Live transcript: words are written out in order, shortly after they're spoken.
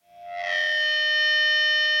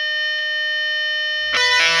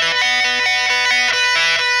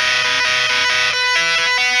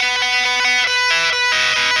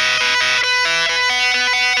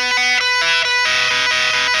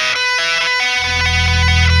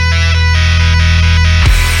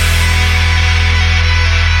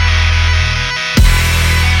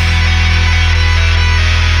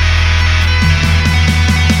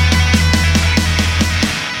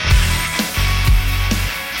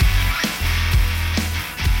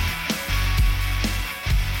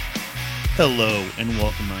Hello and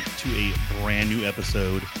welcome to a brand new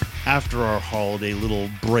episode after our holiday little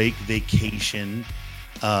break vacation.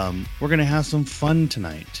 We're going to have some fun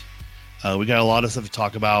tonight. We got a lot of stuff to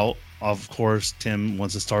talk about. Of course, Tim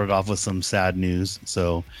wants to start it off with some sad news.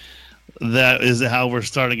 So that is how we're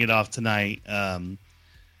starting it off tonight.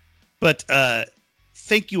 But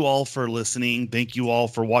thank you all for listening. Thank you all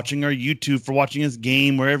for watching our YouTube, for watching us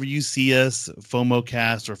game, wherever you see us,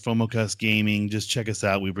 FOMOcast or FOMOcast Gaming. Just check us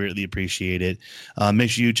out. We greatly appreciate it. Make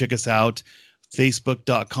sure you check us out,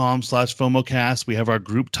 facebook.com/FOMOcast. We have our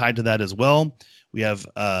group tied to that as well. We have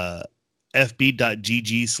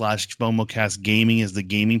fb.gg/FOMOcast Gaming is the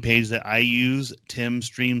gaming page that I use. Tim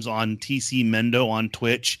streams on TC Mendo on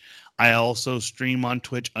Twitch. I also stream on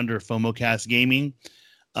Twitch under FOMOcast Gaming.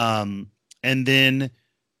 And then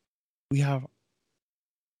we have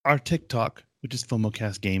our TikTok, which is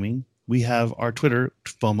FOMOcast Gaming. We have our Twitter,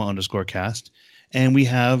 FOMO_cast. And we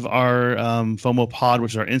have our FOMO Pod,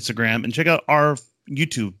 which is our Instagram. And check out our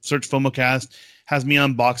YouTube. Search FOMOcast. Has me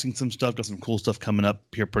unboxing some stuff. Got some cool stuff coming up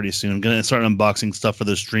here pretty soon. I'm going to start unboxing stuff for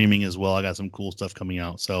the streaming as well. I got some cool stuff coming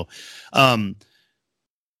out. So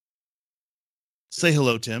say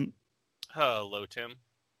hello, Tim. Hello, Tim.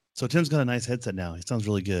 So Tim's got a nice headset now. It sounds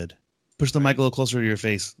really good. Push the mic a little closer to your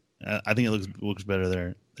face. I think it looks better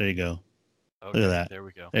there. There you go. Okay, look at that. There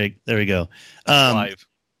we go. There we go. Live.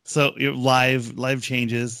 So you're live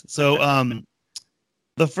changes. So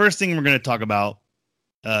the first thing we're going to talk about,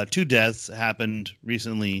 2 deaths happened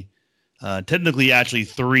recently. Technically, actually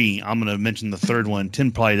 3. I'm going to mention the third one.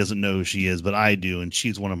 Tim probably doesn't know who she is, but I do, and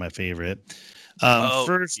she's one of my favorite.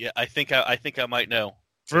 First, yeah, I think I might know.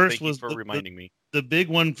 First Thank was you for reminding me. The big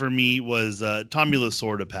one for me was Tommy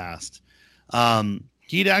Lasorda passed.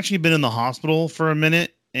 He'd actually been in the hospital for a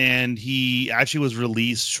minute, and he actually was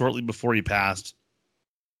released shortly before he passed.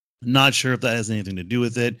 Not sure if that has anything to do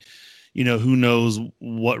with it. Who knows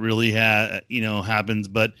what really happens,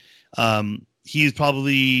 but he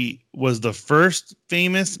probably was the first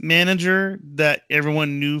famous manager that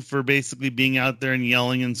everyone knew for basically being out there and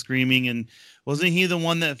yelling and screaming. And wasn't he the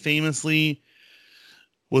one that famously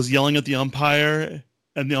was yelling at the umpire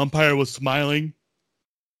and the umpire was smiling?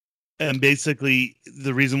 And basically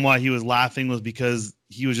the reason why he was laughing was because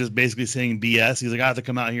he was just basically saying BS. He's like, I have to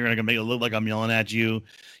come out here and I can make it look like I'm yelling at you.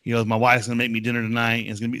 My wife's going to make me dinner tonight. And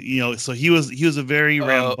it's going to be, so he was a very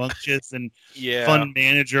rambunctious and fun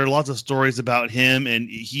manager. Lots of stories about him, and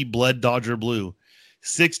he bled Dodger blue.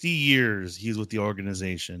 60 years he's with the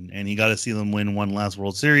organization, and he got to see them win one last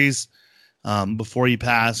World Series before he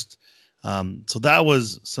passed. So that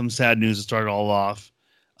was some sad news to start it all off.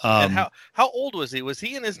 And how old was he? Was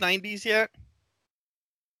he in his 90s yet?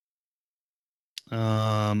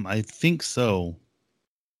 I think so.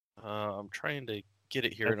 I'm trying to get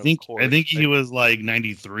it here. I think he was like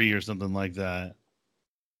 93 or something like that.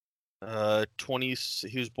 20.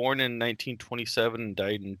 He was born in 1927 and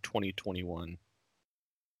died in 2021.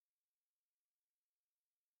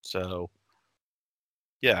 So,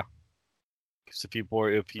 yeah. Because if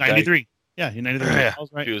he 93. Died, yeah, he's 93. Yeah, I was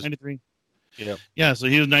right. 93. Yeah. Yeah, so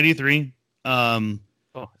he was 93. It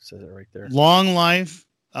says it right there. Long life.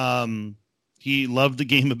 He loved the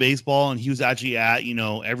game of baseball, and he was actually at,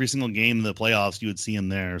 every single game in the playoffs, you would see him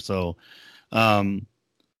there. So, for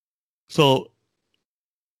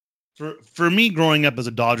me growing up as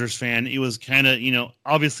a Dodgers fan, it was kind of,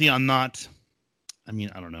 obviously I don't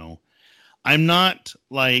know. I'm not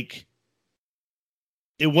like,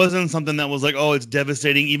 it wasn't something that was like, oh, it's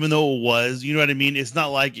devastating, even though it was, you know what I mean? It's not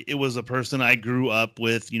like it was a person I grew up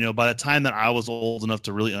with. By the time that I was old enough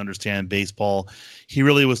to really understand baseball, he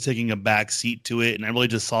really was taking a back seat to it. And I really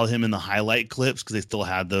just saw him in the highlight clips because they still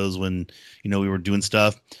had those when, we were doing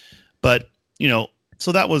stuff. But,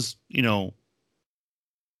 so that was, a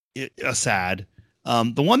sad.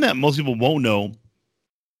 The one that most people won't know,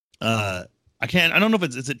 I don't know if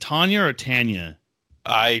is it Tanya or Tanya?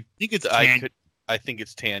 I think it's Tanya. I think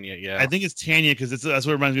it's Tanya, yeah. I think it's Tanya because that's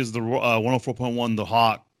what reminds me of the 104.1 The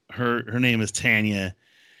Hawk. Her name is Tanya.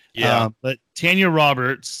 Yeah. But Tanya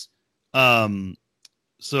Roberts. So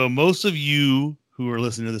most of you who are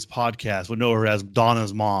listening to this podcast would know her as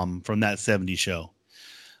Donna's mom from That 70s Show.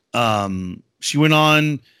 She went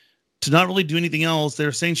on to not really do anything else. They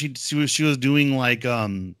were saying she was doing like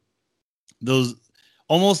those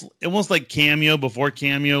almost like Cameo before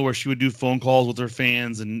Cameo, where she would do phone calls with her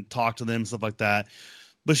fans and talk to them, stuff like that.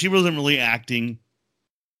 But she wasn't really acting.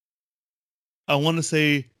 I want to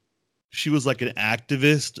say she was like an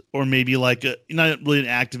activist, or maybe like not really an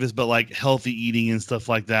activist, but like healthy eating and stuff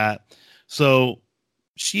like that. So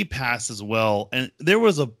she passed as well, and there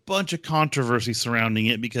was a bunch of controversy surrounding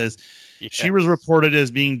it because she Yes. was reported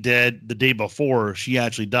as being dead the day before she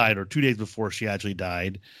actually died, or 2 days before she actually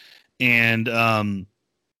died. And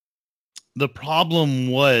the problem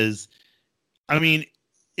was, I mean,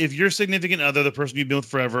 if your significant other, the person you've been with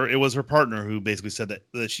forever, it was her partner who basically said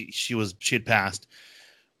that she had passed.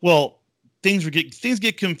 Well, things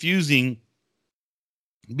get confusing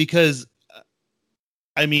because,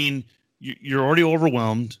 I mean, you're already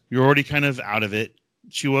overwhelmed. You're already kind of out of it.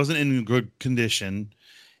 She wasn't in good condition,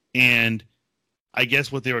 and I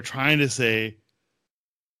guess what they were trying to say,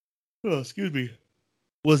 oh, excuse me,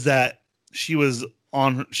 was that she was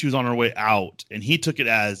on her way out, and he took it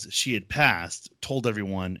as she had passed, told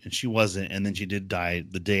everyone, and she wasn't, and then she did die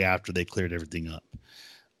the day after they cleared everything up.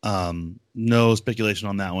 No speculation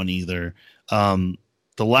on that one either. The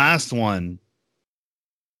last one,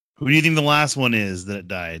 who do you think the last one is that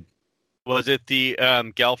died? Was it the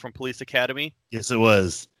gal from Police Academy? Yes, it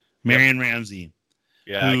was Marion Ramsey.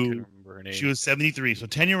 Yeah, I who couldn't remember her name. She was 73, so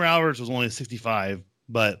 10-year hours was only 65,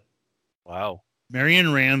 but wow.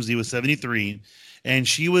 Marion Ramsey was 73, and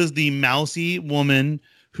she was the mousy woman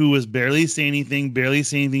who was barely saying anything.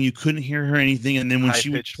 You couldn't hear her anything. And then when she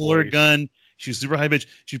would pull her gun, she was super high pitched.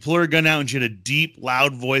 She'd pull her gun out and she had a deep,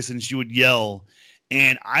 loud voice and she would yell.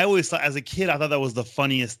 And I always thought, as a kid, I thought that was the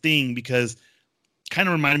funniest thing because it kind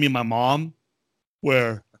of reminded me of my mom,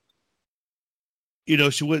 where, you know,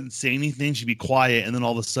 she wouldn't say anything. She'd be quiet. And then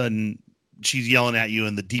all of a sudden, she's yelling at you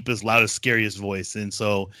in the deepest, loudest, scariest voice. And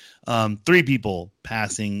so 3 people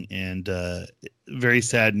passing, and very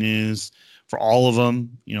sad news for all of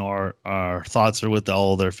them. You know, our thoughts are with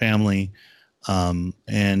all of their family. And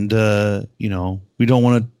you know, we don't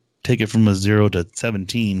want to take it from a 0 to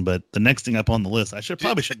 17, but the next thing up on the list, I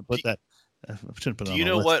probably shouldn't put that. I shouldn't put it on the list. Do you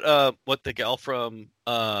know what the gal from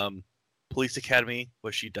Police Academy,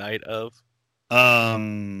 what she died of? I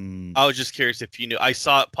was just curious if you knew. I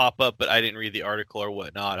saw it pop up, but I didn't read the article or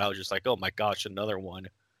whatnot. I was just like, oh my gosh, another one.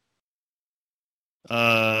 It's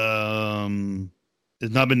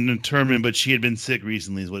not been determined, but she had been sick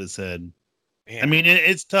recently, is what it said. Man. I mean,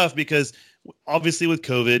 it's tough because obviously with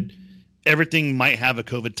COVID, everything might have a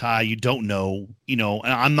COVID tie. You don't know, you know,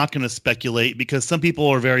 and I'm not going to speculate because some people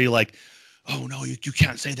are very like, oh no, you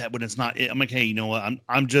can't say that when it's not it. I'm like, hey, you know what?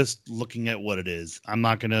 I'm just looking at what it is. I'm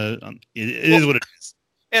not gonna. It is what it is.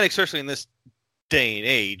 And especially in this day and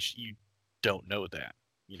age, you don't know that.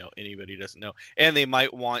 You know, anybody doesn't know, and they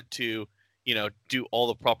might want to, you know, do all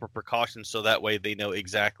the proper precautions so that way they know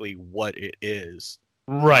exactly what it is.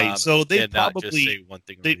 Right. So they and probably not just say one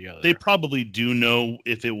thing or the other. They probably do know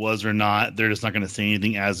if it was or not. They're just not going to say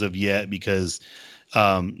anything as of yet because.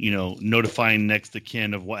 You know, notifying next of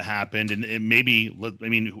kin of what happened. And it maybe, I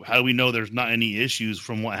mean, how do we know there's not any issues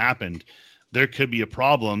from what happened? There could be a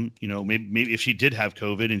problem, you know, maybe if she did have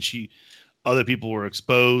COVID and other people were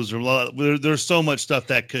exposed, or there's so much stuff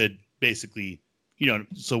that could basically, you know,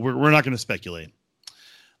 so we're not going to speculate.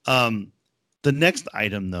 The next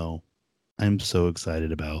item though, I'm so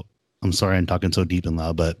excited about. I'm sorry I'm talking so deep and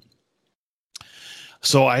loud, but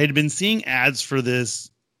so I had been seeing ads for this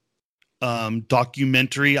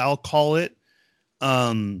documentary, I'll call it.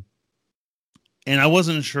 And I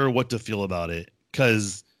wasn't sure what to feel about it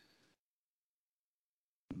because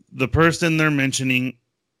the person they're mentioning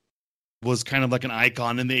was kind of like an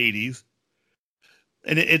icon in the 80s.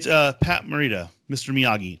 And it's Pat Morita, Mr.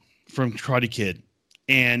 Miyagi from Karate Kid.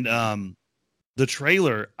 And the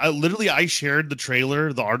trailer, I shared the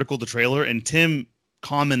trailer, the trailer, and Tim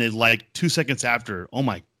commented like 2 seconds after, oh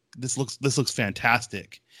my, this looks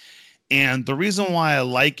fantastic. And the reason why I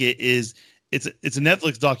like it is it's a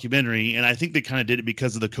Netflix documentary, and I think they kind of did it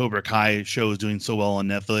because of the Cobra Kai show is doing so well on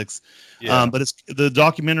Netflix. Yeah. But the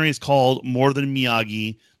documentary is called More Than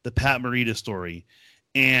Miyagi, the Pat Morita story.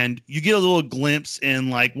 And you get a little glimpse, and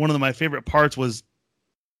like one of my favorite parts was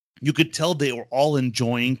you could tell they were all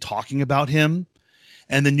enjoying talking about him.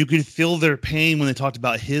 And then you could feel their pain when they talked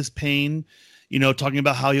about his pain, you know, talking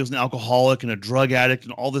about how he was an alcoholic and a drug addict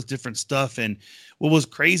and all this different stuff. And what was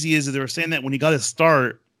crazy is that they were saying that when he got his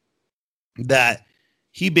start, that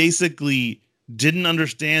he basically didn't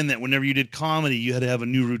understand that whenever you did comedy, you had to have a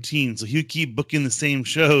new routine. So he would keep booking the same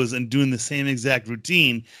shows and doing the same exact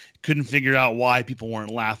routine. Couldn't figure out why people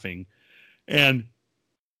weren't laughing. And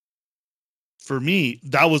for me,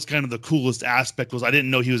 that was kind of the coolest aspect. Was I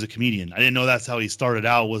didn't know he was a comedian. I didn't know that's how he started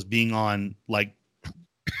out, was being on like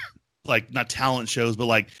not talent shows, but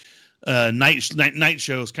like night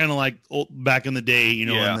shows, kind of like back in the day, you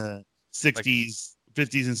know, in the 60s,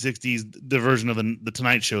 50s and 60s, the version of the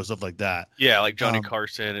Tonight Show, stuff like that. Yeah, like Johnny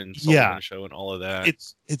Carson and Sullivan Show and all of that.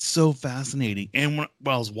 It's so fascinating. And when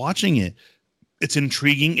I was watching it, it's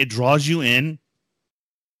intriguing. It draws you in.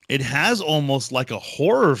 It has almost like a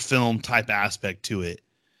horror film type aspect to it.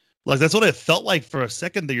 Like that's what it felt like for a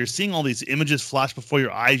second that you're seeing all these images flash before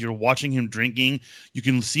your eyes. You're watching him drinking. You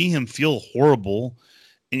can see him feel horrible.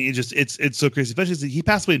 And it's so crazy. Especially he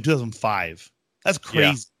passed away in 2005. That's crazy.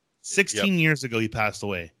 Yeah. 16 years ago, he passed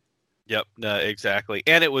away. Yep, no, exactly.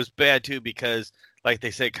 And it was bad too because, like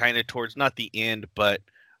they said, kind of towards not the end, but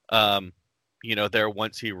there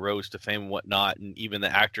once he rose to fame and whatnot, and even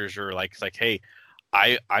the actors are like, it's like, hey,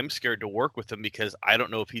 I'm scared to work with him because I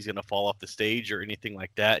don't know if he's going to fall off the stage or anything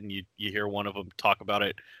like that. And you hear one of them talk about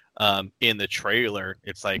it in the trailer.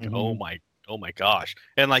 It's like, oh my gosh.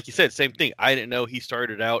 And like you said, same thing. I didn't know he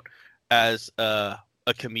started out as a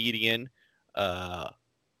comedian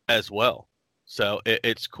as well. So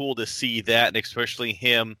it's cool to see that, and especially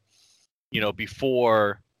him,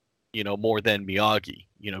 before, more than Miyagi,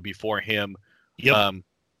 before him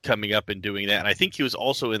coming up and doing that. And I think he was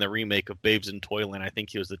also in the remake of Babes in Toyland. I think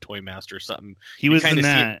he was the toy master or something. He was in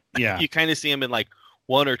that. Yeah. You kind of see him in like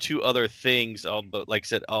one or two other things. But like I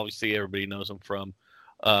said, obviously everybody knows him from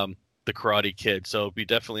the Karate Kid. So it'd be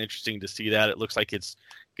definitely interesting to see that. It looks like it's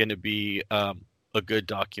going to be a good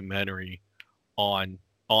documentary on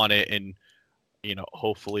it, and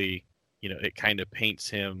hopefully it kind of paints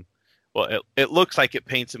him, well, it looks like it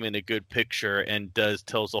paints him in a good picture and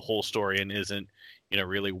tells the whole story and isn't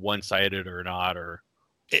really one-sided or not. Or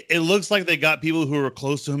it looks like they got people who were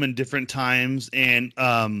close to him in different times. And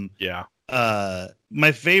my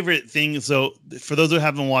favorite thing, so for those who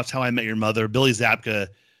haven't watched How I Met Your Mother, Billy Zabka,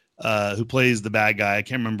 who plays the bad guy, I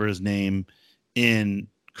can't remember his name, in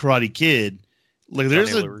Karate Kid, like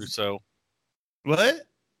there's Johnny LaRusso. What?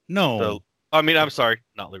 No. So, I'm sorry,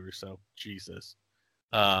 not LaRusso. Jesus.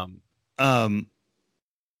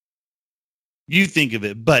 You think of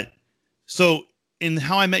it, but so in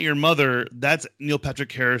How I Met Your Mother, that's Neil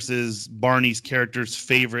Patrick Harris's Barney's character's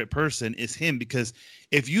favorite person is him, because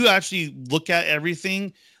if you actually look at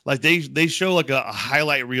everything, like they show like a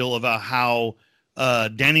highlight reel about how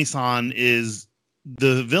Danny-san is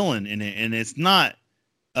the villain in it, and it's not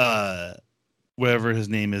whatever his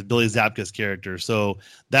name is, Billy Zabka's character. So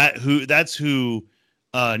that's who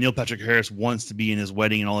Neil Patrick Harris wants to be in his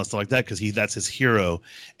wedding and all that stuff like that, because that's his hero.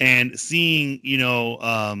 And seeing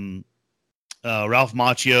Ralph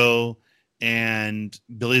Macchio and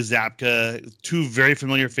Billy Zabka, two very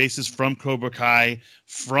familiar faces from Cobra Kai,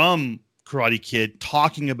 from Karate Kid,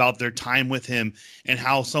 talking about their time with him and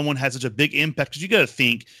how someone had such a big impact. Because you got to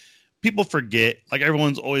think, people forget, like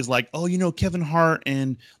everyone's always like, oh, Kevin Hart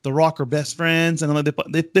and The Rock are best friends, and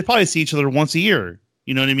they probably see each other once a year.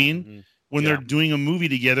 You know what I mean? Mm-hmm. When they're doing a movie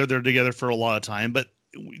together, they're together for a lot of time, but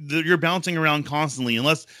you're bouncing around constantly.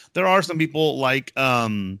 Unless there are some people like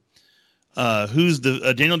who's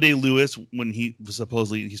the Daniel Day-Lewis, when he's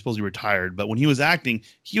supposedly retired, but when he was acting,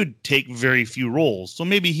 he would take very few roles. So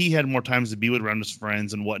maybe he had more times to be with around his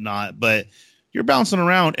friends and whatnot, but you're bouncing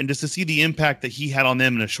around, and just to see the impact that he had on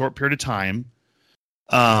them in a short period of time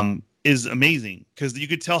is amazing, because you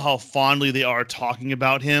could tell how fondly they are talking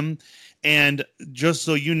about him. And just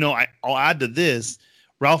so you know, I'll add to this,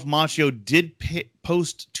 Ralph Macchio did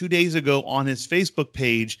post 2 days ago on his Facebook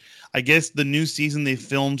page, I guess the new season, they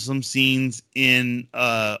filmed some scenes in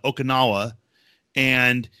Okinawa,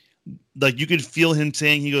 and like you could feel him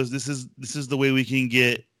saying, he goes, this is the way we can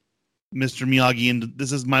get Mr. Miyagi into,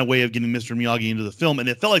 this is my way of getting Mr. Miyagi into the film. And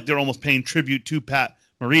it felt like they're almost paying tribute to Pat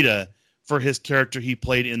Morita for his character he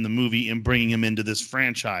played in the movie and bringing him into this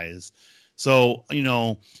franchise. So,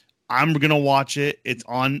 I'm going to watch it. It's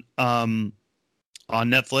on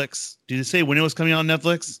Netflix. Did it say when it was coming out on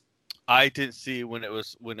Netflix? I didn't see when it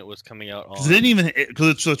was coming out on.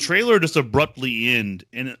 Because the trailer just abruptly end,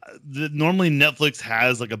 and normally Netflix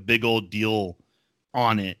has like a big old deal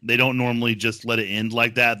on it. They don't normally just let it end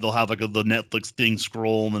like that. They'll have like the Netflix thing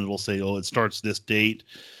scroll, and then it'll say, "Oh, it starts this date."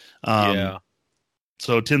 So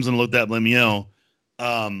Tim's gonna look that. Let me know.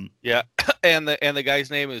 Yeah, and the guy's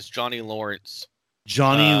name is Johnny Lawrence.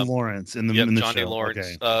 Johnny Lawrence in the Johnny show.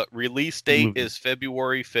 Lawrence. Okay. Release date is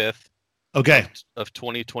February 5th. Okay. Of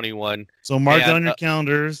 2021. So mark it on your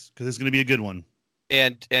calendars, because it's going to be a good one.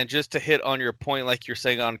 And just to hit on your point, like you're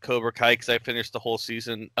saying on Cobra Kai, because I finished the whole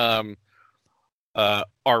season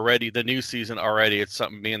already, the new season already. It's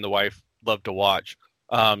something me and the wife love to watch.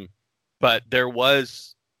 But there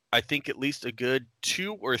was, I think, at least a good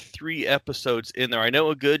 2 or 3 episodes in there. I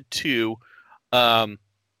know a good 2.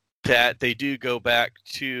 That they do go back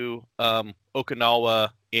to Okinawa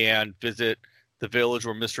and visit the village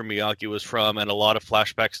where Mr. Miyagi was from, and a lot of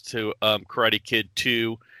flashbacks to Karate Kid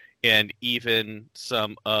 2, and even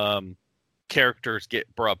some characters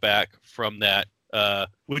get brought back from that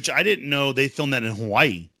which I didn't know they filmed that in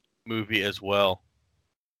Hawaii. Movie as well.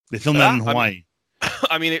 They filmed that in Hawaii.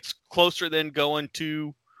 I mean, it's closer than going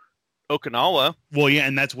to Okinawa. Well, yeah,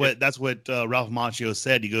 and that's what Ralph Macchio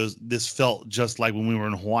said. He goes, "This felt just like when we were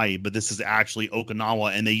in Hawaii, but this is actually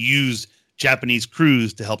Okinawa, and they used Japanese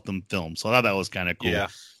crews to help them film." So I thought that was kind of cool. Yeah.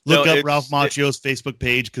 Look up Ralph Macchio's Facebook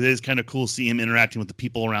page because it is kind of cool to see him interacting with the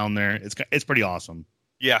people around there. It's pretty awesome.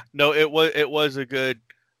 Yeah, no, it was a good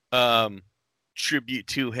tribute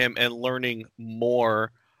to him, and learning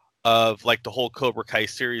more of like the whole Cobra Kai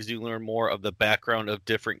series. You learn more of the background of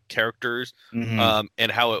different characters,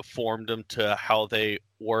 and how it formed them to how they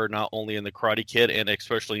were not only in the Karate Kid and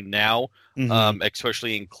especially now,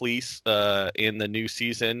 especially in Cleese in the new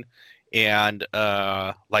season, and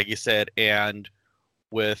like you said, and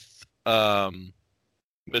with Mr.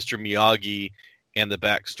 Miyagi and the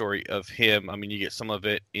backstory of him. I mean, you get some of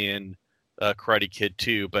it in Karate Kid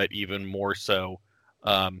 2, but even more so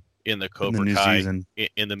in the Cobra Kai season.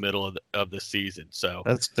 In the middle of the season. So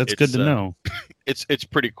that's good to know. It's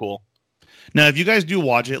pretty cool. Now, if you guys do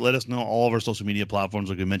watch it, let us know. All of our social media platforms,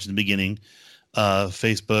 like we mentioned in the beginning,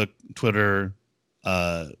 Facebook, Twitter,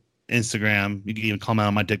 Instagram. You can even comment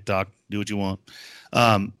on my TikTok. Do what you want.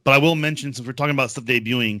 But I will mention, since we're talking about stuff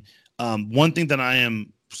debuting, one thing that I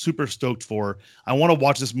am super stoked for, I want to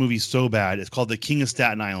watch this movie so bad. It's called The King of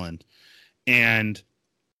Staten Island, and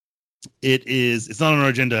it's not on our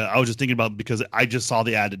agenda. I was just thinking about it because I just saw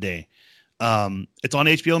the ad today. It's on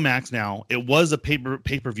HBO Max now. It was a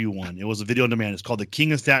pay-per-view one. It was a video on demand. It's called The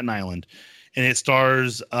King of Staten Island, and it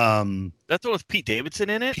stars that's the one with Pete Davidson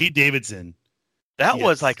in it. Pete Davidson. That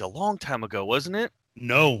was like a long time ago, wasn't it?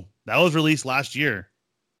 No, that was released last year.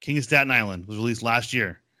 King of Staten Island was released last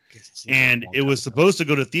year. And it was supposed to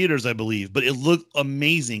go to theaters, I believe, but it looked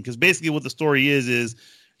amazing because basically what the story is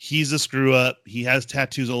he's a screw up. He has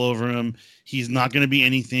tattoos all over him. He's not going to be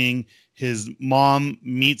anything. His mom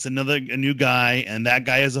meets a new guy, and that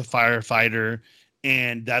guy is a firefighter,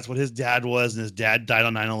 and that's what his dad was, and his dad died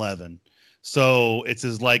on 9/11. So it's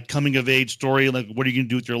his like coming of age story, like what are you going to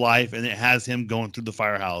do with your life? And it has him going through the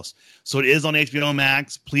firehouse. So it is on HBO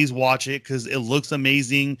Max. Please watch it because it looks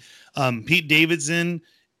amazing. Pete Davidson,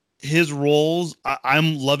 his roles,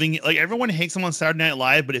 I'm loving it. Like everyone hates him on Saturday Night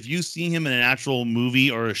Live, but if you see him in an actual movie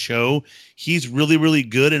or a show, he's really, really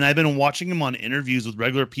good. And I've been watching him on interviews with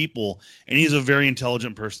regular people, and he's a very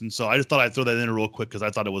intelligent person. So I just thought I'd throw that in real quick because I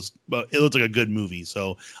thought it looked like a good movie.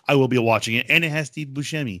 So I will be watching it, and it has Steve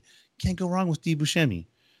Buscemi. Can't go wrong with Steve Buscemi.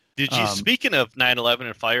 Did you? Speaking of 9/11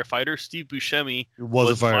 and firefighters, Steve Buscemi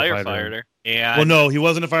was a firefighter. And well, no, he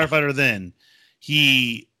wasn't a firefighter then.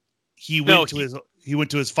 He went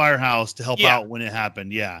to his firehouse to help out when it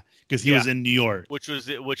happened. Yeah, because he was in New York, which was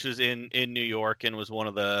in New York, and was one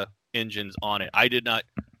of the engines on it. I did not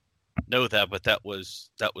know that, but that was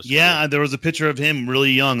yeah. Cool. There was a picture of him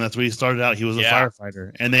really young. That's where he started out. He was a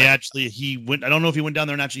firefighter, and he went. I don't know if he went down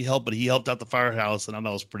there and actually helped, but he helped out the firehouse, and I thought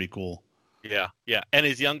that was pretty cool. Yeah, and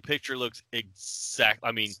his young picture looks exact.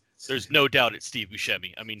 I mean, there's no doubt it's Steve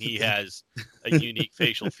Buscemi. I mean, he has a unique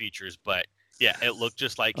facial features, but yeah, it looked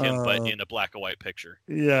just like him, but in a black and white picture.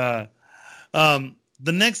 Yeah. The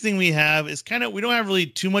next thing we have is we don't have really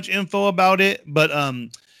too much info about it, but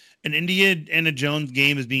an Indiana Jones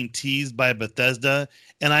game is being teased by Bethesda,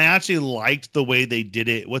 and I actually liked the way they did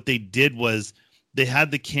it. What they did was they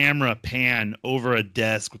had the camera pan over a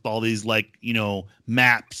desk with all these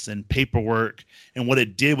maps and paperwork, and what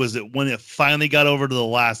it did was that when it finally got over to the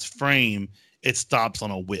last frame, it stops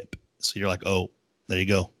on a whip. So you're like, oh, there you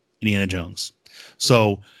go, Indiana Jones.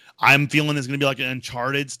 So I'm feeling it's going to be like an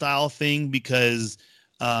Uncharted style thing because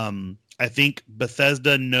I think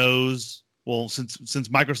Bethesda knows. Well, since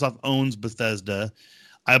Microsoft owns Bethesda,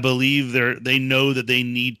 I believe they know that they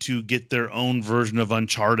need to get their own version of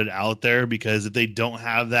Uncharted out there, because if they don't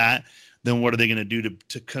have that, then what are they going to do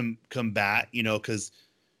to combat? Because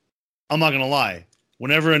I'm not going to lie.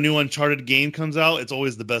 Whenever a new Uncharted game comes out, it's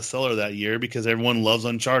always the bestseller that year because everyone loves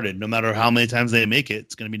Uncharted. No matter how many times they make it,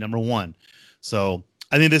 it's going to be number one. So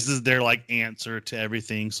I think this is their answer to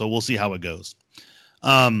everything. So we'll see how it goes.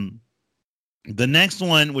 The next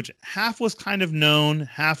one, which half was kind of known,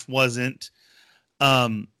 half wasn't.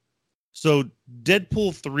 So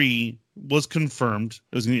Deadpool 3 was confirmed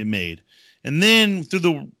it was going to get made. And then through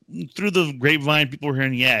the grapevine, people were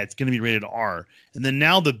hearing, it's going to be rated R. And then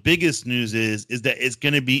now the biggest news is that it's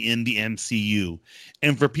going to be in the MCU.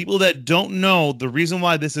 And for people that don't know, the reason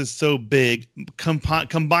why this is so big,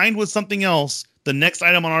 combined with something else The next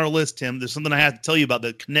item on our list, Tim, there's something I have to tell you about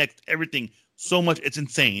that connects everything so much. It's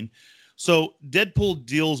insane. So Deadpool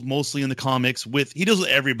deals mostly in the comics he deals with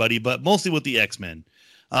everybody, but mostly with the X-Men.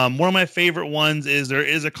 One of my favorite ones is there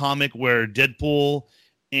is a comic where Deadpool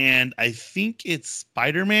and I think it's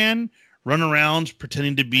Spider-Man run around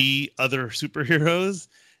pretending to be other superheroes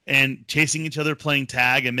and chasing each other, playing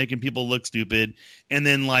tag and making people look stupid. And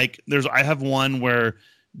then I have one where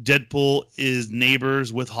Deadpool is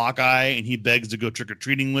neighbors with Hawkeye and he begs to go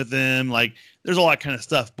trick-or-treating with him. Like, there's all that kind of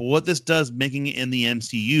stuff. But what this does, making it in the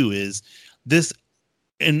MCU, is this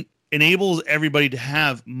enables everybody to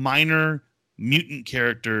have minor mutant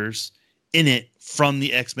characters in it from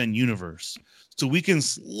the X-Men universe. So we can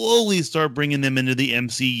slowly start bringing them into the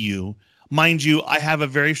MCU. Mind you, I have a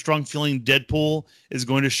very strong feeling Deadpool is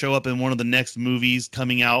going to show up in one of the next movies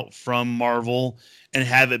coming out from Marvel and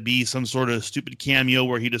have it be some sort of stupid cameo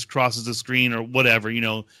where he just crosses the screen or whatever,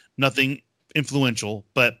 nothing influential,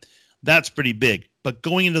 but that's pretty big. But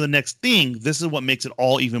going into the next thing, this is what makes it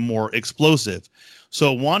all even more explosive.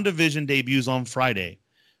 So WandaVision debuts on Friday.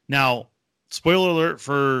 Now, spoiler alert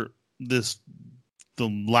for the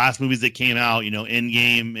last movies that came out,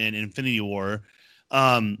 Endgame and Infinity War.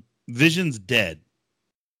 Vision's dead.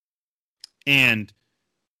 And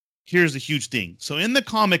here's the huge thing. So in the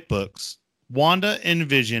comic books, Wanda and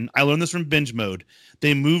Vision, I learned this from Binge Mode,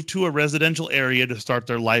 they moved to a residential area to start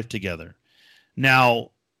their life together.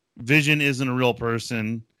 Now, Vision isn't a real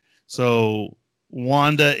person, so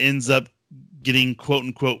Wanda ends up getting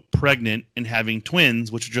quote-unquote pregnant and having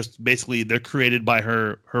twins, which are just basically they're created by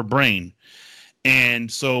her brain. And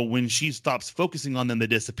so when she stops focusing on them, they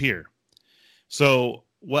disappear. So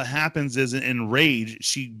what happens is in Rage,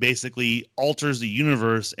 she basically alters the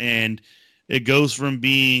universe, and it goes from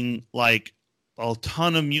being like a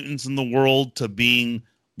ton of mutants in the world to being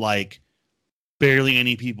like barely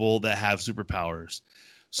any people that have superpowers.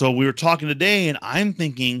 So we were talking today, and I'm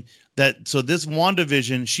thinking that this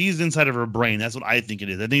WandaVision, she's inside of her brain. That's what I think it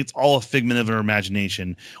is. I think it's all a figment of her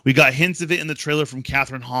imagination. We got hints of it in the trailer from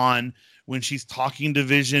Catherine Hahn when she's talking to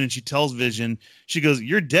Vision, and she tells Vision, she goes,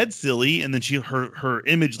 "You're dead, silly," and then her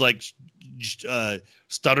image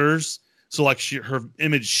stutters. So her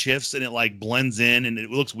image shifts and it blends in and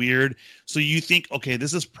it looks weird. So you think, okay,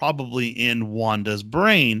 this is probably in Wanda's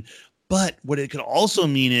brain. But what it could also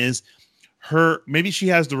mean is maybe she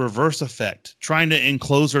has the reverse effect. Trying to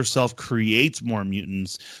enclose herself creates more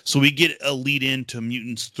mutants. So we get a lead into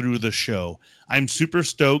mutants through the show. I'm super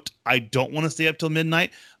stoked. I don't want to stay up till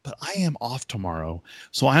midnight, but I am off tomorrow.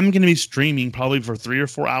 So I'm going to be streaming probably for 3 or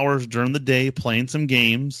 4 hours during the day, playing some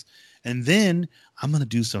games. And then I'm going to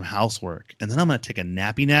do some housework. And then I'm going to take a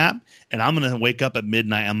nappy nap. And I'm going to wake up at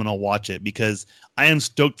midnight. I'm going to watch it because I am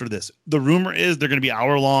stoked for this. The rumor is they're going to be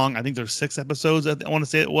hour long. I think there's 6 episodes, I want to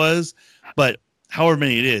say it was. But however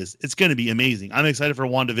many it is, it's going to be amazing. I'm excited for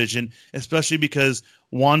WandaVision, especially because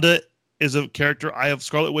Wanda is a character.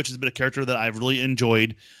 Scarlet Witch has been a character that I've really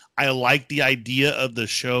enjoyed. I like the idea of the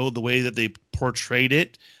show, the way that they portrayed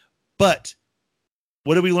it. But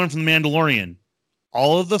what did we learn from The Mandalorian?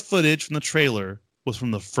 All of the footage from the trailer was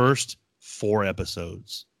from the first 4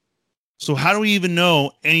 episodes. So how do we even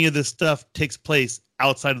know any of this stuff takes place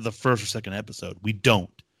outside of the first or second episode? We don't.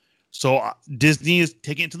 So Disney is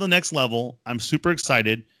taking it to the next level. I'm super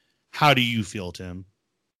excited. How do you feel, Tim?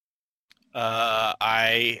 You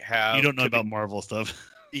don't know about Marvel stuff.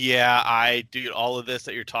 Yeah, I do. All of this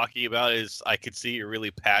that you're talking about is I could see you're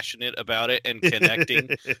really passionate about it and connecting.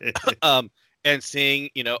 And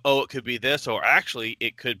seeing, it could be this, or actually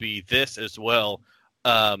it could be this as well.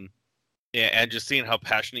 And just seeing how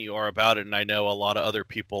passionate you are about it. And I know a lot of other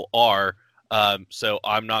people are. So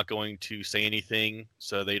I'm not going to say anything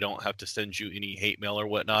so they don't have to send you any hate mail or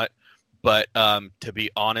whatnot. But to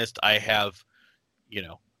be honest, I have,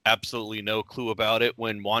 absolutely no clue about it.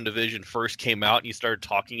 When WandaVision first came out and you started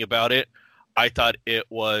talking about it, I thought it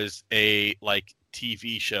was a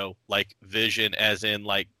TV show, like Vision as in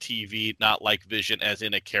TV, not like Vision as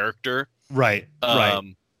in a character. Right.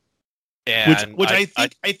 And which I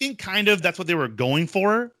think kind of that's what they were going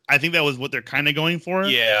for. I think that was what they're kind of going for.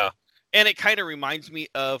 Yeah. And it kind of reminds me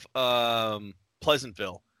of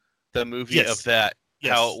Pleasantville, the movie of that.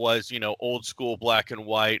 Yes. How it was, old school black and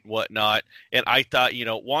white, whatnot. And I thought,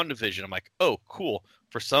 WandaVision, I'm like, oh, cool.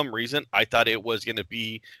 For some reason, I thought it was going to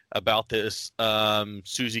be about this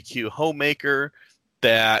Susie Q homemaker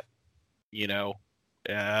that,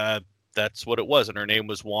 that's what it was. And her name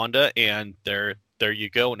was Wanda. And there you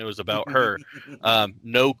go. And it was about her.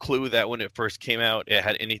 No clue that when it first came out, it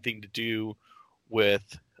had anything to do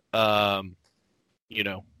with,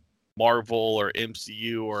 Marvel or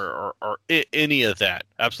MCU or any of that.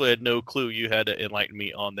 Absolutely had no clue. You had to enlighten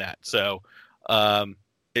me on that. So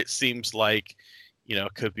it seems like,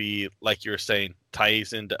 it could be, like you were saying,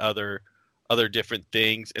 ties into other different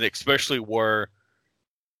things, and especially where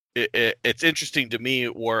it's interesting to me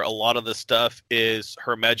where a lot of the stuff is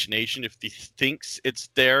her imagination. If she thinks it's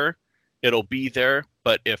there, it'll be there,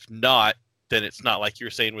 but if not, then it's not, like you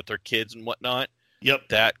were saying with her kids and whatnot. Yep.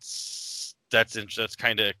 That's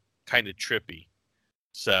kind of trippy.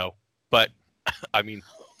 So, but I mean,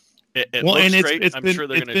 it looks great.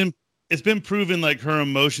 It's been proven like her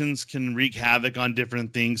emotions can wreak havoc on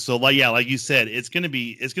different things. So like you said, it's gonna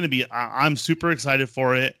be. I'm super excited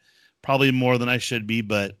for it, probably more than I should be,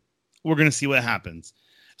 but we're gonna see what happens.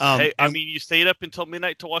 Hey, I mean, you stayed up until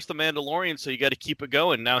midnight to watch The Mandalorian, so you got to keep it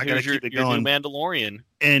going. Now here's your new Mandalorian.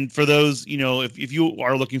 And for those, if you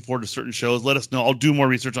are looking forward to certain shows, let us know. I'll do more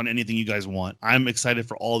research on anything you guys want. I'm excited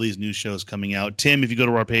for all these new shows coming out. Tim, if you go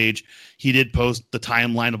to our page, he did post the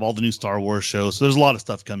timeline of all the new Star Wars shows. So there's a lot of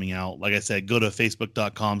stuff coming out. Like I said, go to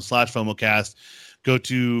facebook.com/FOMOcast. Go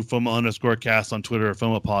to FOMO_cast on Twitter,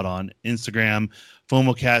 FOMOpod on Instagram,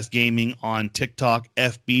 FOMOcast Gaming on TikTok,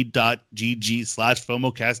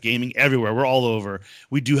 fb.gg/FOMOcast Gaming, everywhere. We're all over.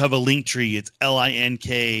 We do have a link tree. It's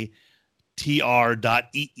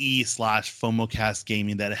linktr.ee/FOMOcast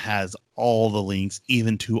Gaming that has all the links,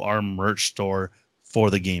 even to our merch store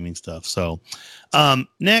for the gaming stuff. So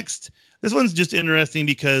next, this one's just interesting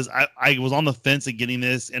because I was on the fence of getting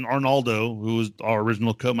this, and Arnaldo, who was my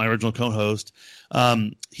original co-host,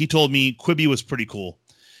 he told me Quibi was pretty cool.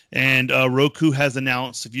 And Roku has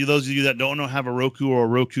announced, those of you that don't know, have a Roku or a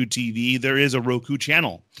Roku TV, there is a Roku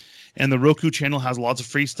channel. And the Roku channel has lots of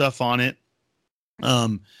free stuff on it.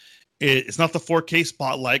 It's not the 4K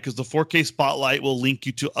Spotlight, because the 4K Spotlight will link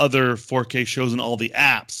you to other 4K shows and all the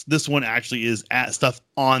apps. This one actually is stuff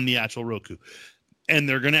on the actual Roku. And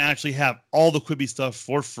they're going to actually have all the Quibi stuff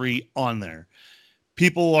for free on there.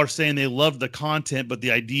 People are saying they love the content, but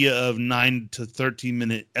the idea of 9 to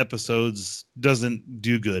 13-minute episodes doesn't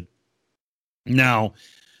do good. Now,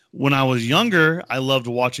 when I was younger, I loved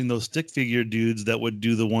watching those stick figure dudes that would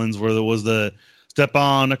do the ones where there was the step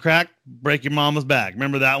on a crack, break your mama's back.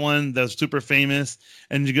 Remember that one? That was super famous.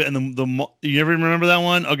 And you ever remember that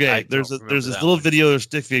one? Okay, there's this little video. There's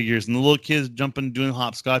stick figures, and the little kid's jumping, doing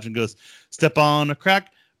hopscotch, and goes, "Step on a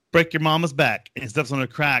crack, break your mama's back." And he steps on a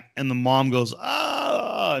crack, and the mom goes,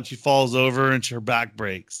 "Ah!" and she falls over, and her back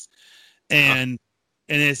breaks. And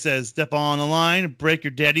it says, "Step on the line, break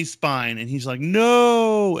your daddy's spine." And he's like,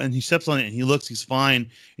 "No!" And he steps on it, and he looks, he's fine,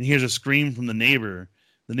 and he hears a scream from the neighbor.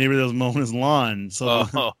 The neighbor that was mowing his lawn. So,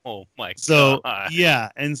 oh my God. So yeah,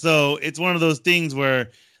 and so it's one of those things where,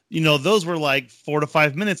 those were like 4 to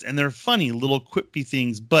 5 minutes, and they're funny little quippy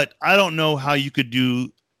things. But I don't know how you could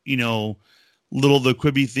do, the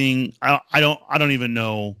Quibi thing. I don't even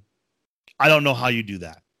know. I don't know how you do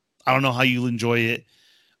that. I don't know how you enjoy it.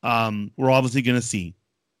 We're obviously gonna see.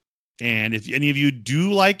 And if any of you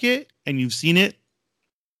do like it and you've seen it,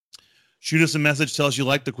 shoot us a message. Tell us you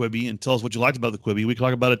like the Quibi, and tell us what you liked about the Quibi. We can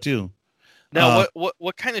talk about it too. Now,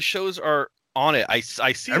 what kind of shows are on it? I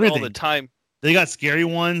see it all the time. They got scary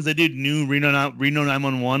ones. They did new Reno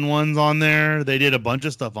 911 ones on there. They did a bunch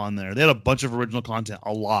of stuff on there. They had a bunch of original content,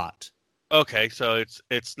 a lot. Okay, so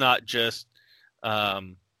it's not just like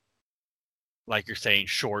you're saying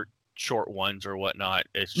short ones or whatnot.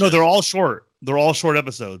 They're all short. They're all short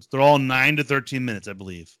episodes. They're all 9 to 13 minutes, I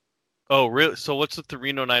believe. Oh, really? So what's with the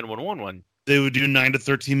Reno 911 one? They would do 9 to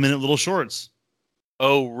 13-minute little shorts.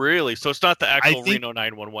 Oh, really? So it's not the actual Reno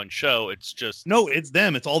 911 show. It's just... No, it's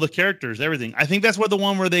them. It's all the characters, everything. I think that's the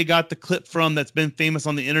one where they got the clip from that's been famous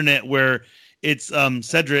on the internet, where it's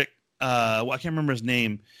Cedric. I can't remember his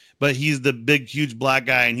name, but he's the big, huge black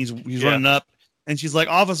guy, and he's running up, and she's like,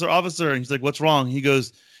 "Officer, officer," and he's like, "What's wrong?" He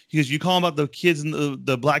goes, "You calling about the kids in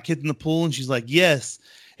the black kids in the pool?" And she's like, "Yes."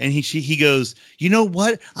 And he goes, "You know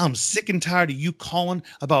what? I'm sick and tired of you calling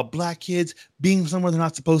about black kids being somewhere they're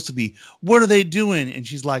not supposed to be. What are they doing?" And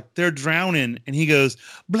she's like, "They're drowning." And he goes,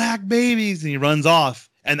 "Black babies." And he runs off.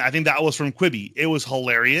 And I think that was from Quibi. It was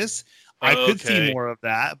hilarious. I could see more of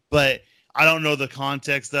that, but I don't know the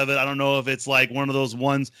context of it. I don't know if it's like one of those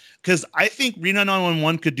ones, because I think Reno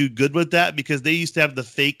 911 could do good with that, because they used to have the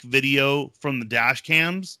fake video from the dash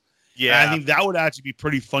cams. Yeah, and I think that would actually be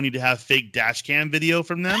pretty funny to have fake dash cam video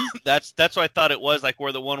from them. That's what I thought it was, like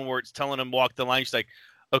where the one where it's telling him walk the line. She's like,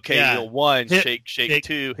 "Okay, one, hip, shake,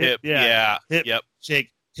 two, hip, hip, yep,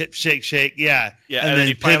 shake, hip, shake, yeah." And then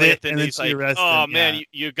he finally at the end, he's like, "Oh man,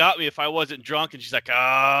 you got me if I wasn't drunk." And she's like,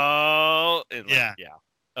 "Oh," and like, yeah.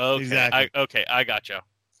 Okay, exactly. I gotcha.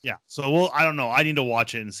 Yeah. So I don't know. I need to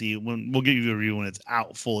watch it and see when we'll give you a review when it's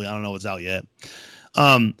out fully. I don't know what's out yet.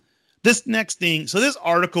 Um, this next thing. So this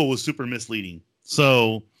article was super misleading.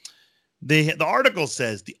 So the article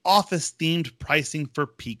says the Office themed pricing for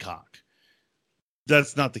Peacock.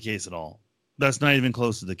 That's not the case at all. That's not even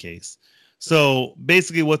close to the case. So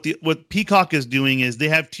basically, what Peacock is doing is they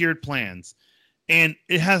have tiered plans, and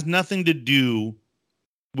it has nothing to do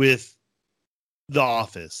with The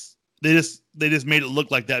Office. They just made it look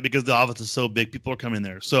like that because The Office is so big, people are coming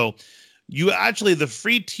there. So you actually, the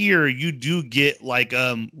free tier, you do get like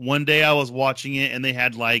one day I was watching it and they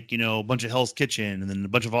had like, a bunch of Hell's Kitchen and then a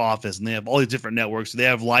bunch of Office, and they have all these different networks. So they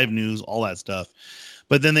have live news, all that stuff.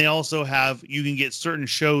 But then they also have, you can get certain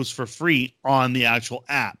shows for free on the actual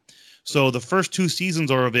app. So the first 2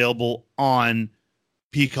 seasons are available on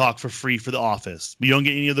Peacock for free for The Office. You don't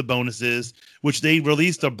get any of the bonuses, which they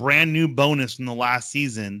released a brand new bonus from the last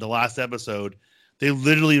season, the last episode. They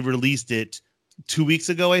literally released it 2 weeks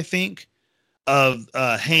ago, I think, of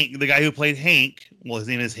Hank, the guy who played Hank. Well, his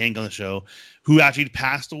name is Hank on the show, who actually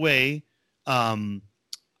passed away,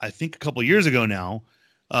 I think a couple years ago now.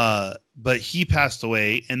 But he passed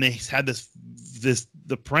away, and they had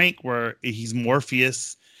the prank where he's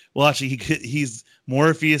Morpheus. Well, actually, he's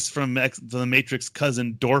Morpheus from the Matrix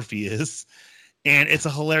cousin Dorpheus, and it's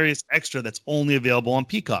a hilarious extra that's only available on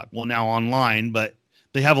Peacock. Well, now online, but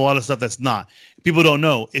they have a lot of stuff that's not. People don't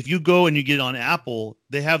know. If you go and you get it on Apple,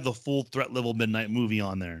 they have the full Threat Level Midnight movie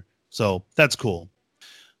on there, so that's cool.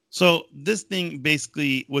 So this thing,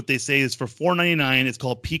 basically, what they say is for $4.99, it's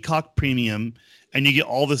called Peacock Premium, and you get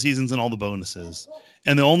all the seasons and all the bonuses.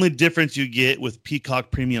 And the only difference you get with Peacock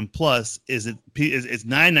Premium Plus is it's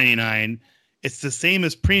 $9.99. It's the same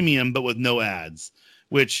as Premium, but with no ads,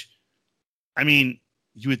 which, I mean,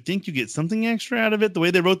 you would think you get something extra out of it. The way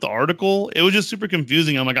they wrote the article, it was just super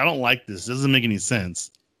confusing. I'm like, I don't like this. It doesn't make any sense.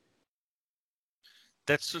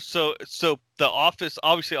 That's so the Office,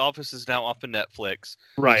 obviously Office is now off of Netflix.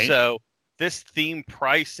 Right. So this theme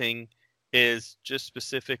pricing is just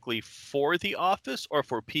specifically for The Office or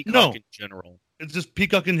for Peacock in general? It's just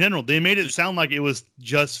Peacock in general. They made it sound like it was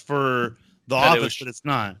just for The Office, but it's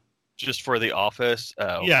not. Just for The Office?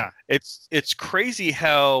 Oh. Yeah. It's crazy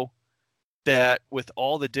how that with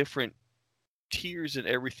all the different tiers and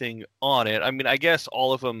everything on it. I mean, I guess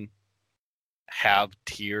all of them have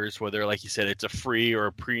tiers, whether, like you said, it's a free or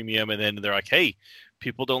a premium, and then they're like, hey,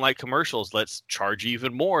 people don't like commercials. Let's charge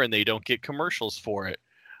even more, and they don't get commercials for it.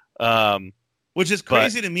 Which is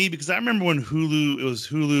crazy to me because I remember when Hulu, it was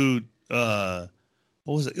Hulu, what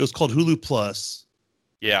was it? It was called Hulu Plus.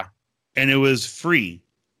 Yeah. And it was free.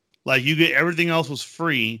 Like you get everything else was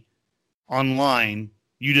free online.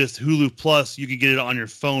 You just Hulu Plus, you could get it on your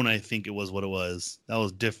phone. I think it was what it was. That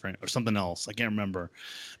was different or something else. I can't remember.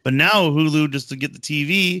 But now Hulu, just to get the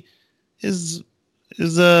TV, is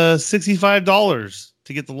 $65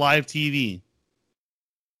 to get the live TV.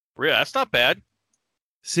 Yeah, that's not bad.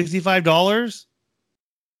 $65?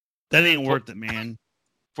 That ain't worth it, man.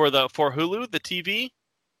 For Hulu, the TV?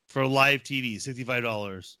 For live TV,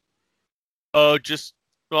 $65. Oh,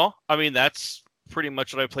 well, I mean, that's pretty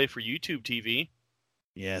much what I play for YouTube TV.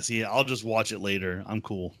 Yeah, see, I'll just watch it later. I'm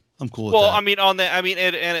cool. I'm cool with that. Well, I mean, on that, I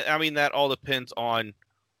mean, that all depends on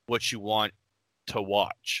what you want to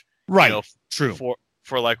watch. Right. True. For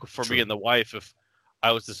True. Me and the wife, if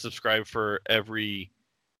I was to subscribe for every,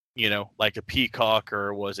 like a Peacock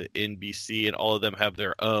or was it NBC, and all of them have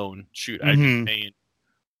their own. Shoot, I'd be paying,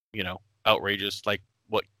 outrageous like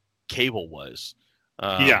what cable was.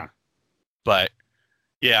 Yeah. But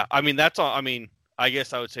yeah, I mean that's all. I mean, I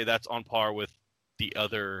guess I would say that's on par with the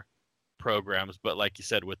other programs. But like you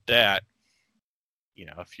said, with that,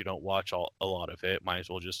 if you don't watch a lot of it, might as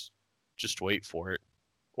well just wait for it,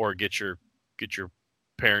 or get your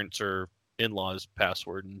parents or in-laws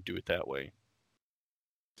password and do it that way.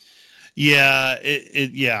 Yeah,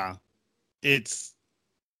 it's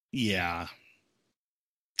yeah.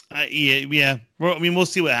 Well, I mean, we'll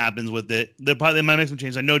see what happens with it. They might make some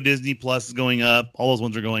changes. I know Disney Plus is going up. All those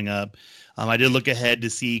ones are going up. I did look ahead to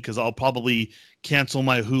see because I'll probably cancel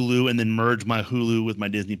my Hulu and then merge my Hulu with my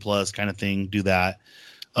Disney Plus kind of thing. Do that.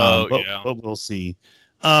 But we'll see.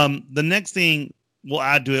 The next thing we'll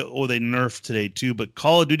add to it, they nerfed today too, but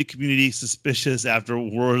Call of Duty community suspicious after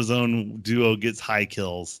Warzone duo gets high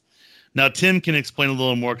kills. Now, Tim can explain a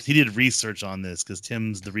little more because he did research on this because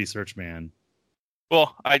Tim's the research man.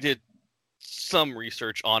 Well, I did some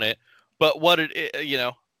research on it, but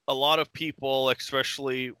a lot of people,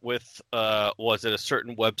 especially with, was it a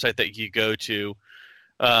certain website that you go to,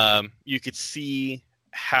 you could see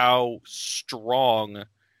how strong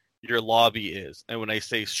your lobby is. And when I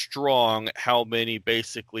say strong, how many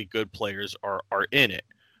basically good players are in it.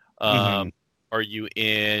 Are you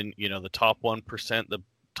in, the top 1%, the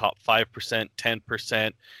top 5%,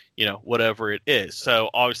 10%, whatever it is. So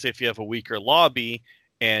obviously if you have a weaker lobby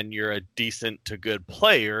and you're a decent to good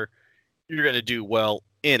player, you're going to do well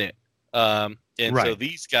in it. And so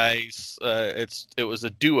these guys, it was a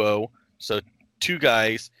duo, so 2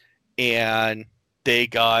 guys, and they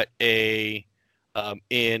got in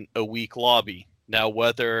a weak lobby. Now,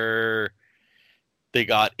 whether they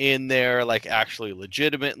got in there like actually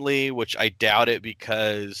legitimately, which I doubt it,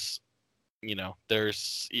 because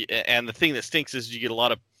there's, and the thing that stinks is you get a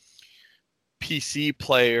lot of PC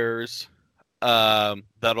players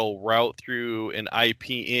that'll route through an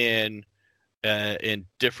IPN in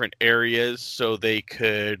different areas, so they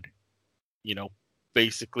could,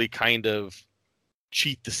 basically kind of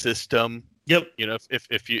cheat the system. Yep.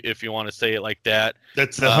 If you want to say it like that.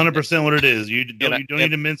 That's 100% what it is. You don't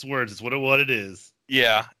need to mince words. It's what it is.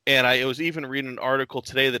 Yeah, and I was even reading an article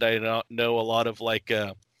today that I know a lot of like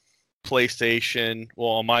PlayStation.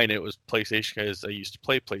 Well, on mine it was PlayStation because I used to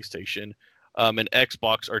play PlayStation. And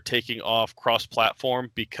Xbox are taking off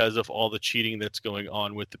cross-platform because of all the cheating that's going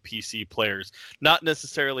on with the PC players. Not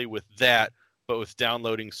necessarily with that, but with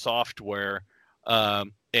downloading software.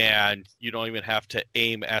 And you don't even have to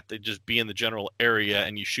aim at just be in the general area,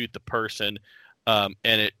 and you shoot the person,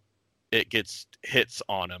 and it gets hits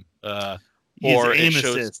on them. Or aim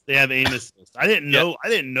assist. They have aim assist. I didn't know. I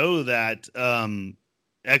didn't know that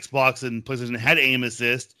Xbox and PlayStation had aim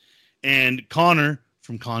assist. And Connor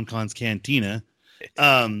from ConCon's Cantina,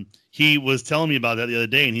 he was telling me about that the other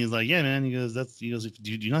day, and he was like, "Yeah, man." He goes, "Do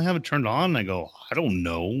you not have it turned on?" And I go, "I don't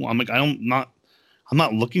know." I'm like, I'm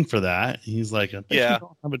not looking for that. And he's like, "I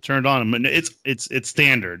don't have it turned on." I mean, it's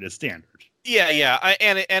standard. It's standard. Yeah.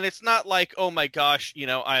 And it's not like, oh my gosh,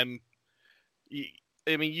 I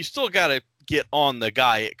mean, you still got to get on the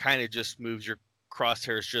guy. It kind of just moves your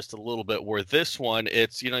crosshairs just a little bit, where this one,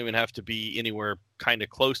 it's, you don't even have to be anywhere kind of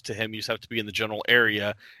close to him. You just have to be in the general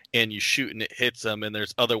area, and you shoot and it hits them. And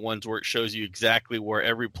there's other ones where it shows you exactly where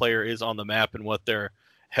every player is on the map and what their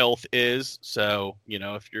health is. So,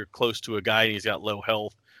 if you're close to a guy and he's got low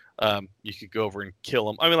health, you could go over and kill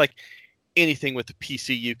him. I mean, like anything with the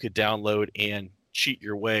PC you could download and cheat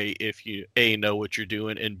your way if you A, know what you're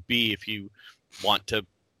doing, and B, if you want to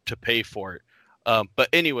pay for it. But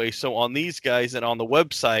anyway, so on these guys and on the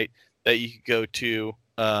website that you could go to,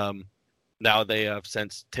 now they have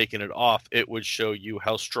since taken it off, it would show you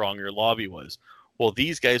how strong your lobby was. Well,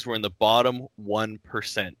 these guys were in the bottom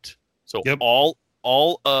 1%. So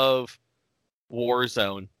all of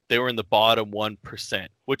Warzone, they were in the bottom 1%,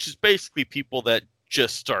 which is basically people that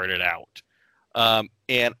just started out.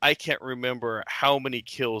 And I can't remember how many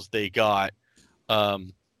kills they got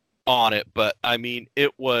on it, but I mean,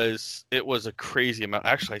 it was a crazy amount.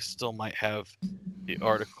 Actually, I still might have the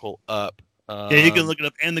article up. Yeah, you can look it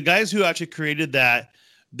up. And the guys who actually created that,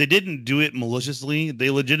 they didn't do it maliciously. They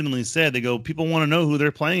legitimately said, people want to know who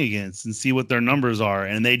they're playing against and see what their numbers are.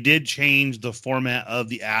 And they did change the format of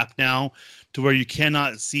the app now to where you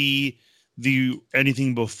cannot see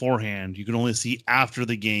anything beforehand. You can only see after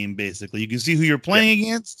the game, basically. You can see who you're playing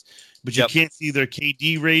against, but you can't see their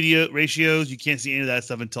KD ratios. You can't see any of that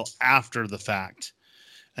stuff until after the fact.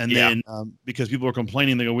 And then because people were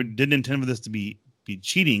complaining, they go, "We didn't intend for this to be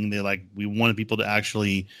cheating." We wanted people to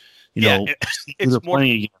actually, it's more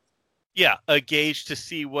playing against. Yeah, a gauge to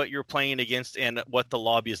see what you're playing against and what the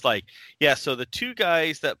lobby is like. Yeah, so the 2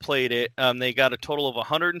 guys that played it, they got a total of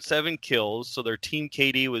 107 kills. So their team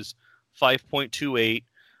KD was 5.28.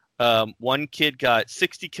 One kid got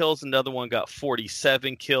 60 kills, another one got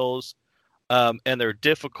 47 kills. And their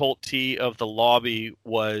difficulty of the lobby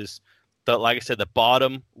was, like I said, the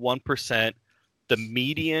bottom 1%. The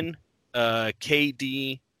median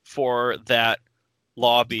KD for that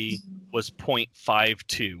lobby was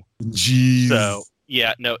 0.52. Jeez. So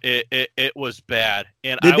yeah, no, it was bad.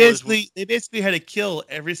 And they basically had to kill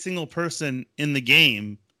every single person in the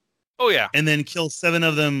game. Oh yeah, and then kill 7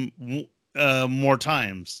 of them more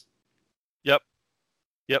times.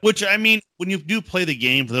 Yep. Which, I mean, when you do play the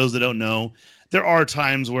game, for those that don't know, there are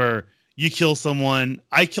times where you kill someone.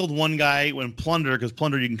 I killed one guy when Plunder, because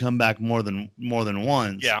Plunder you can come back more than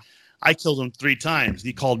once. Yeah. I killed him 3 times.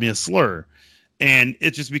 He called me a slur. And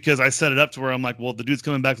it's just because I set it up to where I'm like, well, the dude's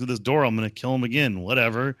coming back through this door, I'm going to kill him again,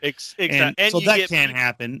 whatever. Exactly. And so that can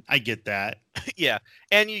happen. I get that. Yeah.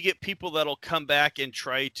 And you get people that'll come back and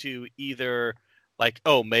try to either like,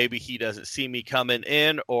 oh, maybe he doesn't see me coming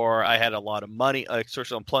in, or I had a lot of money, like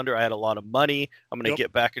Sorcerer and Plunder, I had a lot of money. I'm going to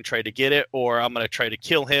get back and try to get it, or I'm going to try to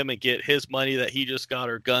kill him and get his money that he just got,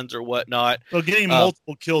 or guns or whatnot. So getting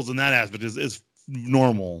multiple kills in that aspect is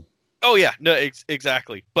normal. Oh, yeah, no,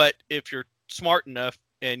 exactly. But if you're smart enough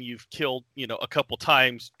and you've killed, a couple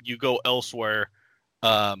times, you go elsewhere,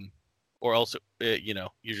 or else, you're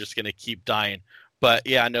just going to keep dying. But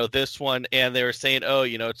yeah, no, this one, and they were saying, oh,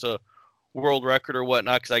 it's a world record or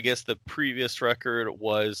whatnot, because I guess the previous record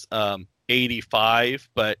was 85,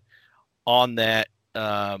 but on that,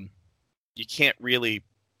 you can't really,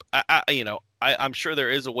 I'm sure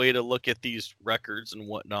there is a way to look at these records and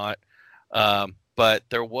whatnot, but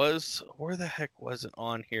there was, where the heck was it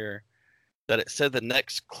on here that it said the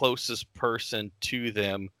next closest person to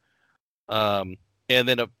them, and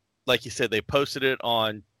then like you said, they posted it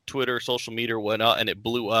on Twitter, social media, or whatnot, and it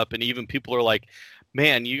blew up, and even people are like,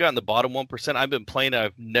 man, you got in the bottom 1%. I've been playing,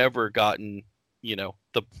 I've never gotten,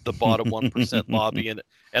 the bottom 1% lobby, and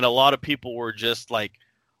a lot of people were just like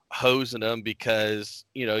hosing them because,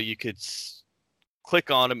 you could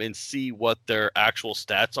click on them and see what their actual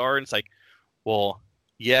stats are, and it's like, well,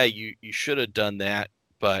 yeah, you should have done that,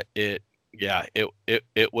 but it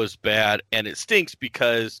was bad, and it stinks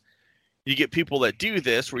because you get people that do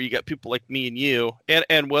this, where you got people like me and you,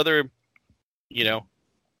 and whether,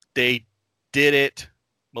 they did it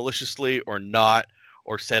maliciously or not,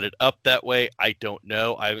 or set it up that way, I don't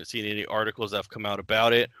know. I haven't seen any articles that have come out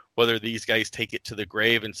about it. Whether these guys take it to the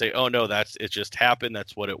grave and say, oh no, it just happened,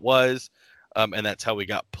 that's what it was, and that's how we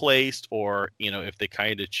got placed, or, if they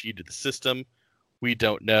kind of cheated the system, we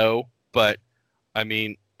don't know. But I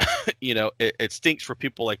mean, it stinks for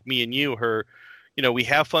people like me and you, we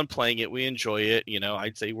have fun playing it. We enjoy it.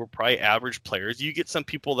 I'd say we're probably average players. You get some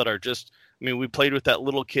people that are just, we played with that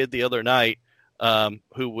little kid the other night,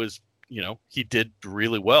 who was, he did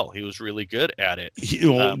really well. He was really good at it.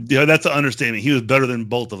 That's an understatement. He was better than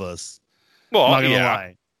both of us. Well, I'm not going to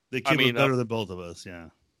lie. The kid was better than both of us. Yeah.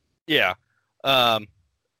 Yeah.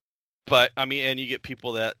 But and you get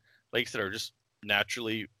people that, like I said, are just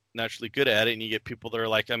naturally good at it, and you get people that are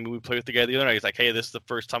like, we played with the guy the other night. He's like, hey, this is the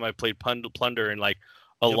first time I played Plunder in like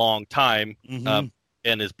a long time. Mm-hmm.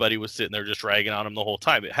 And his buddy was sitting there just ragging on him the whole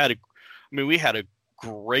time. We had a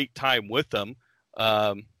great time with them,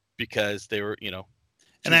 because they were,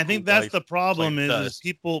 and I think that's the problem is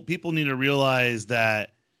people need to realize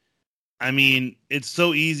that, it's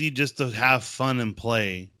so easy just to have fun and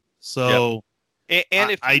play. So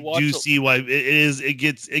and if I do see why it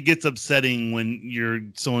gets upsetting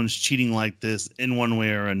when someone's cheating like this in one way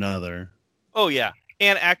or another. Oh yeah.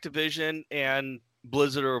 And Activision and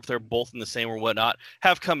Blizzard, or if they're both in the same or whatnot,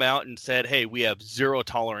 have come out and said, hey, we have zero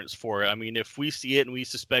tolerance for it. If we see it and we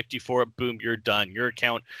suspect you for it, boom, you're done. Your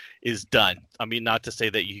account is done. Not to say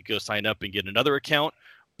that you could go sign up and get another account,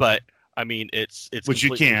 but it's which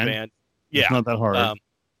you can. Banned. Yeah. It's not that hard.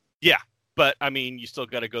 Yeah. But you still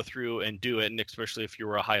got to go through and do it. And especially if you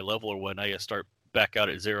were a high level or whatnot, you start back out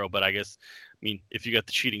at zero. But I guess, if you got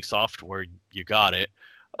the cheating software, you got it.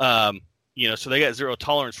 So they got zero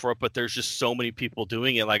tolerance for it, but there's just so many people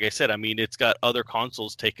doing it. Like I said, it's got other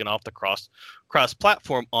consoles taking off the cross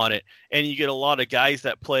platform on it. And you get a lot of guys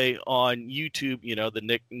that play on YouTube,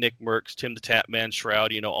 the Nick Mercs, Tim the Tapman,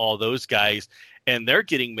 Shroud, all those guys. And they're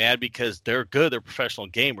getting mad because they're good. They're professional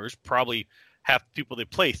gamers. Probably half the people they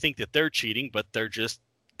play think that they're cheating, but they're just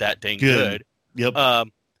that dang good. Yep.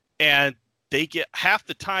 And they get half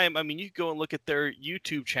the time. You go and look at their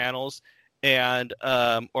YouTube channels, and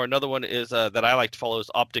or another one is that I like to follow is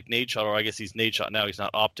Optic Nadeshot, or I guess he's Nadeshot now. He's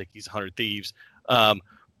not Optic. He's 100 Thieves.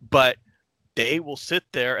 But they will sit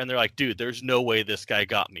there and they're like, dude, there's no way this guy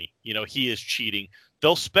got me. He is cheating.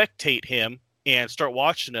 They'll spectate him and start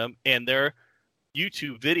watching him, and their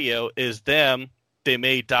YouTube video is them. They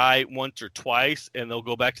may die once or twice, and they'll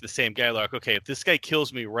go back to the same guy. They're like, okay, if this guy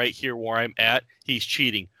kills me right here where I'm at, he's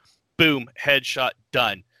cheating. Boom, headshot,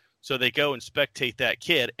 done. So they go and spectate that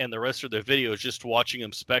kid, and the rest of the video is just watching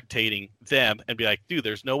him spectating them and be like, dude,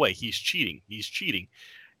 there's no way. He's cheating. He's cheating.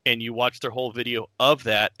 And you watch their whole video of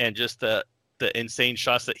that and just the insane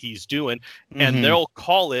shots that he's doing, and they'll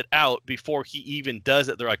call it out before he even does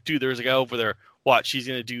it. They're like, dude, there's a guy over there. Watch, he's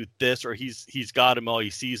going to do this, or he's got him all,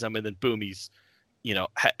 he sees him, and then boom, he's,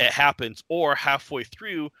 it happens. Or halfway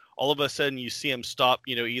through, all of a sudden you see him stop,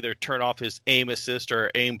 either turn off his aim assist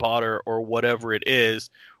or aimbot or whatever it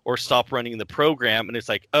is, or stop running the program, and it's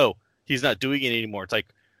like, oh, he's not doing it anymore. It's like,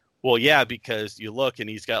 well, yeah, because you look and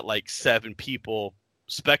he's got like 7 people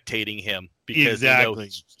spectating him because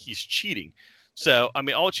he's cheating. So, all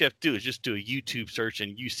you have to do is just do a YouTube search,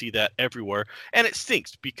 and you see that everywhere. And it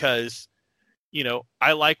stinks because,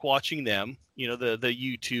 I like watching them. The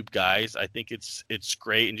YouTube guys. I think it's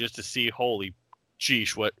great, and just to see, holy,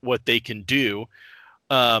 geesh, what they can do.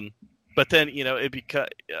 But then it because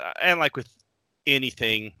and like with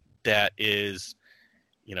anything that is,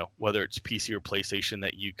 whether it's PC or PlayStation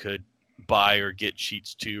that you could buy or get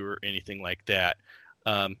cheats to or anything like that,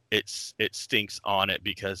 it stinks on it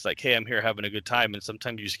because like, hey, I'm here having a good time, and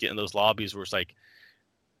sometimes you just get in those lobbies where it's like,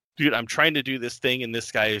 dude, I'm trying to do this thing, and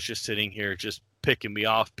this guy is just sitting here just picking me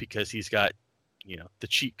off because he's got, the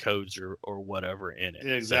cheat codes or whatever in it.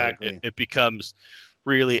 Exactly. So it becomes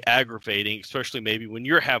really aggravating, especially maybe when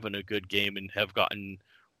you're having a good game and have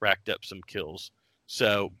racked up some kills.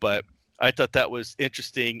 So, but I thought that was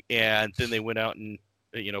interesting. And then they went out and,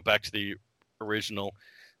 back to the original,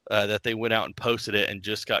 that they went out and posted it and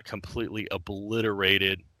just got completely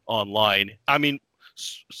obliterated online. I mean,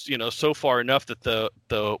 so far enough that the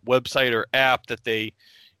website or app that they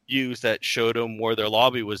used that showed them where their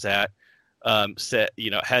lobby was at,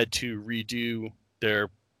 had to redo their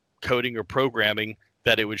coding or programming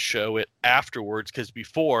that it would show it afterwards, because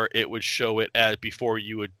before it would show it as before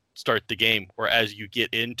you would start the game or as you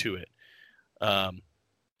get into it.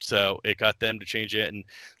 So it got them to change it. And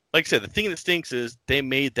like I said, the thing that stinks is they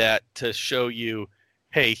made that to show you,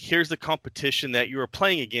 hey, here's the competition that you were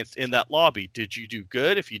playing against in that lobby. Did you do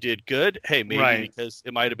good? If you did good, hey, maybe because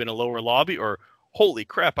it might have been a lower lobby, or holy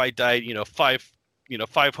crap, I died,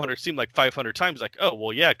 500, seemed like 500 times. Like, oh,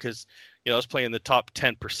 well, yeah, because, I was playing the top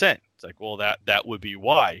 10%. It's like, well, that would be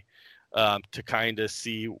why, to kind of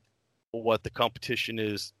see what the competition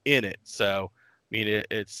is in it. So, I mean,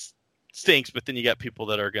 it stinks, but then you got people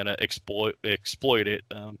that are going to exploit it.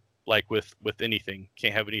 Like with anything,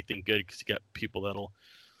 can't have anything good because you got people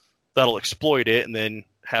that'll exploit it and then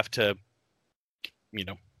have to,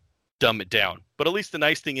 dumb it down. But at least the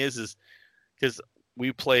nice thing is because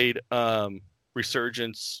we played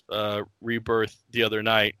Resurgence Rebirth the other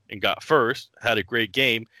night and got first, had a great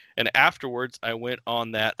game, and afterwards I went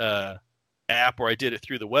on that app, or I did it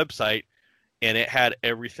through the website, and it had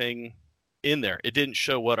everything in there. It didn't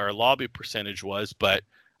show what our lobby percentage was, but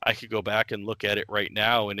I could go back and look at it right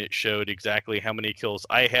now, and it showed exactly how many kills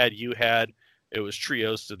I had, you had. It was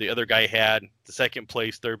trios, so the other guy had the second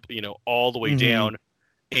place, third, all the way down,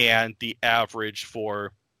 and the average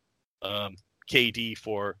for KD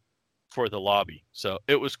for the lobby. So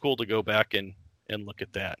it was cool to go back and look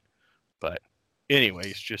at that. But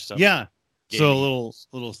anyways, just some gaming. So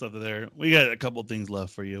little stuff there. We got a couple things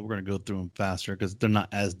left for you. We're going to go through them faster because they're not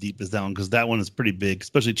as deep as that one, because that one is pretty big.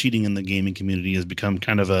 Especially cheating in the gaming community has become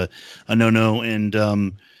kind of a no-no, and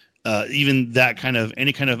even that kind of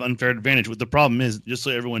any kind of unfair advantage. What the problem is, just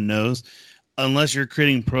so everyone knows, unless you're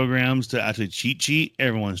creating programs to actually cheat,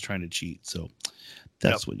 everyone's trying to cheat. So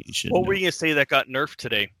that's what you should know. What were you going to say that got nerfed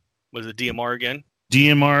today? Was it DMR again?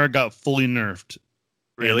 DMR got fully nerfed.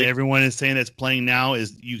 Really? And everyone is saying that's playing now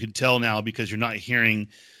is you can tell now because you're not hearing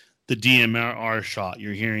the DMR shot.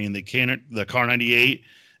 You're hearing the Kar 98,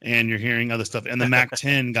 and you're hearing other stuff. And the MAC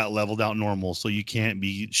 10 got leveled out normal, so you can't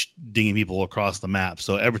be dinging people across the map.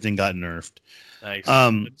 So everything got nerfed. Nice.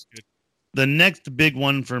 That's good. The next big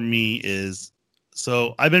one for me is,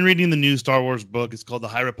 so I've been reading the new Star Wars book. It's called The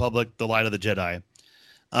High Republic, The Light of the Jedi.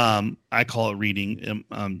 I call it reading.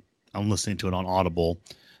 I'm listening to it on Audible.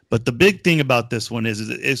 But the big thing about this one is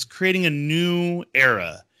it's creating a new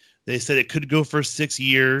era. They said it could go for 6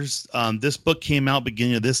 years. This book came out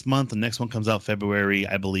beginning of this month. The next one comes out February,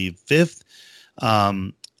 I believe, 5th.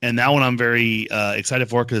 And that one I'm very excited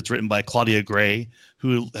for because it's written by Claudia Gray,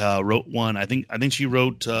 who wrote one. I think she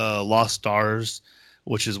wrote Lost Stars,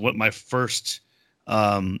 which is what my first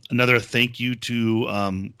another thank you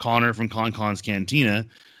to Connor from ConCon's Cantina.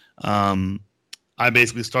 I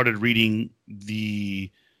basically started reading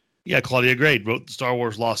Claudia Gray wrote Star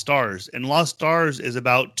Wars Lost Stars. And Lost Stars is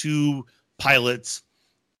about two pilots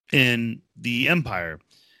in the Empire.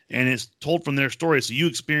 And it's told from their story. So you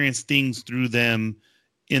experience things through them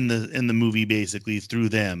in the movie, basically through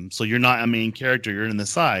them. So you're not a main character, you're in the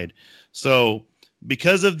side. So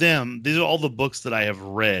because of them, these are all the books that I have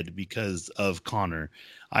read because of Connor.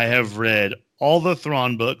 I have read all the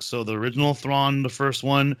Thrawn books. So the original Thrawn, the first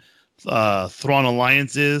one, Thrawn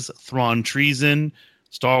Alliances, Thrawn Treason,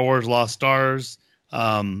 Star Wars Lost Stars.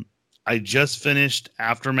 I just finished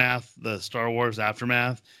Aftermath, the Star Wars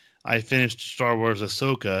Aftermath. I finished Star Wars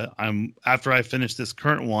Ahsoka. After I finish this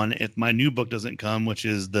current one, if my new book doesn't come, which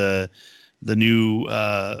is the new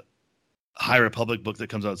High Republic book that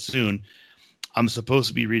comes out soon, I'm supposed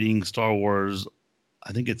to be reading Star Wars.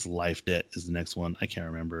 I think it's Life Debt is the next one. I can't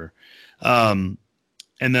remember.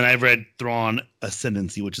 And then I've read Thrawn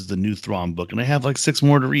Ascendancy, which is the new Thrawn book, and I have like 6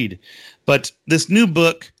 more to read. But this new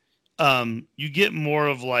book, you get more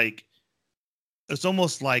of like, it's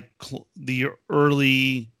almost like the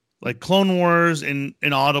early like Clone Wars in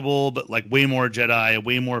Audible, but like way more Jedi,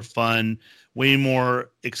 way more fun, way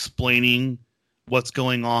more explaining what's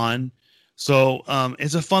going on. So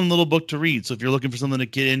it's a fun little book to read. So if you're looking for something to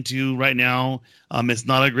get into right now, it's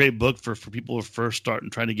not a great book for people who first start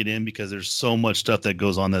and trying to get in, because there's so much stuff that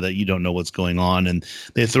goes on there that you don't know what's going on. And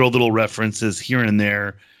they throw little references here and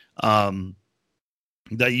there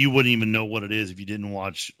that you wouldn't even know what it is if you didn't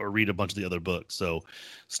watch or read a bunch of the other books. So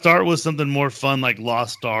start with something more fun like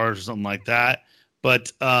Lost Stars or something like that.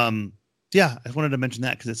 But yeah, I wanted to mention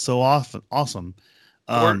that because it's so awesome.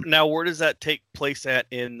 Now, where does that take place at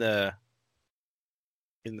in the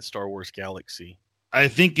Star Wars galaxy? I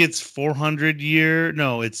think it's 400 year.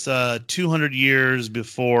 No, it's 200 years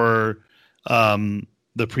before the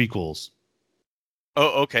prequels.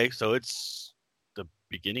 Oh, okay. So it's the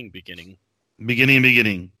beginning.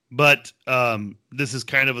 But this is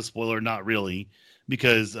kind of a spoiler, not really,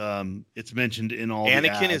 because it's mentioned in all Anakin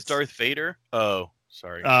the ads. is Darth Vader? Oh,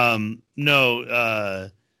 sorry. No,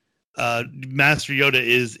 Master Yoda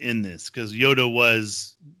is in this because Yoda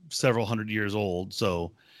was several hundred years old,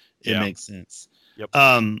 so it makes sense. Yep.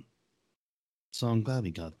 So I'm glad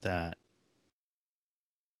we got that.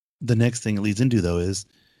 The next thing it leads into, though, is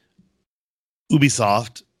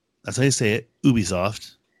Ubisoft. That's how you say it,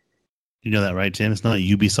 Ubisoft. You know that, right, Tim? It's not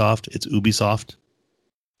Ubisoft, it's Ubisoft.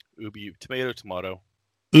 Tomato.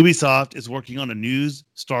 Ubisoft is working on a new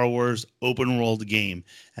Star Wars open world game,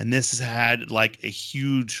 and this has had like a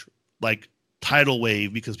huge like tidal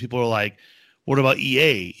wave because people are like, what about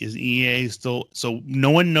EA? Is EA still? So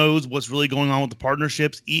no one knows what's really going on with the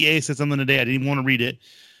partnerships. EA said something today. I didn't even want to read it.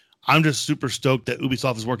 I'm just super stoked that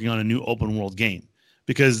Ubisoft is working on a new open world game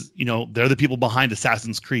because, you know, they're the people behind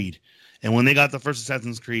Assassin's Creed. And when they got the first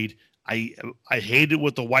Assassin's Creed, I hated it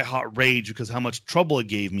with the white hot rage because how much trouble it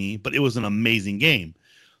gave me, but it was an amazing game.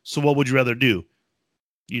 So what would you rather do?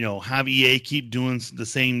 You know, have EA keep doing the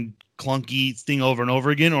same clunky thing over and over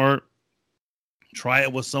again, or try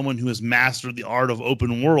it with someone who has mastered the art of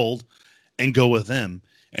open world and go with them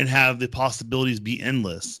and have the possibilities be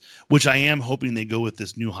endless, which I am hoping they go with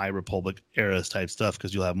this new High Republic eras type stuff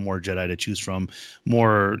because you'll have more Jedi to choose from,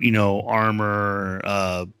 more, you know,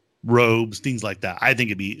 armor, robes, things like that. I think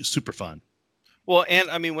it'd be super fun. Well, and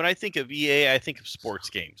I mean, when I think of EA, I think of sports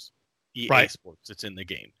games. EA Right. Sports, it's in the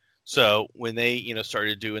game. So when they, you know,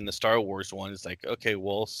 started doing the Star Wars one, it's like, okay,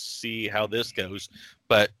 we'll see how this goes.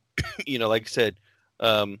 But, you know, like I said,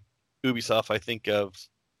 Ubisoft, I think of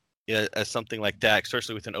as something like that,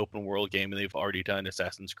 especially with an open world game, and they've already done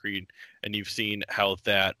Assassin's Creed, and you've seen how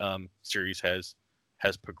that series has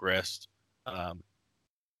progressed.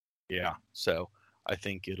 Yeah, so I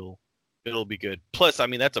think it'll be good. Plus, I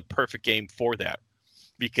mean, that's a perfect game for that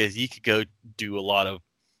because you could go do a lot of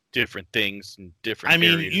different things and different. I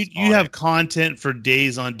mean, you have content for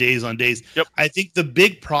days on days on days. Yep. I think the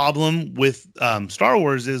big problem with Star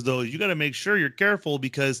Wars is, though, you got to make sure you're careful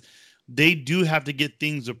because they do have to get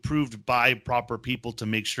things approved by proper people to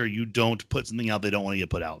make sure you don't put something out they don't want to get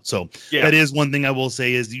put out. So that is one thing I will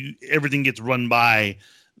say is everything gets run by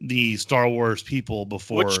the Star Wars people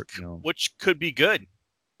before, which could be good.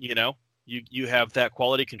 You know, you have that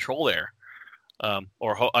quality control there.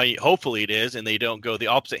 Hopefully it is, and they don't go the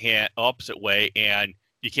opposite way, and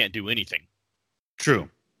you can't do anything. True.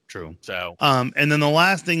 So, and then the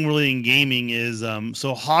last thing really in gaming is,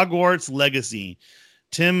 so Hogwarts Legacy.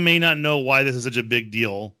 Tim may not know why this is such a big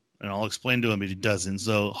deal, and I'll explain to him if he doesn't.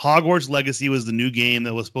 So Hogwarts Legacy was the new game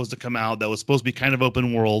that was supposed to come out, that was supposed to be kind of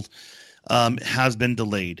open world, has been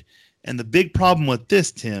delayed. And the big problem with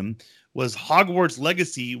this, Tim, was Hogwarts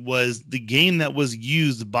Legacy was the game that was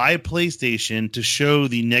used by PlayStation to show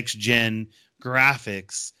the next gen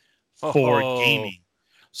graphics for gaming.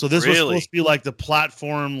 So this was supposed to be like the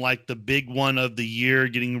platform, like the big one of the year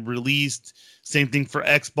getting released. Same thing for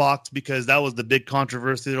Xbox, because that was the big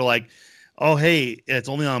controversy. They're like, oh, hey, it's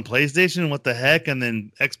only on PlayStation. What the heck? And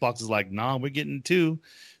then Xbox is like, nah, we're getting two.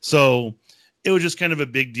 So it was just kind of a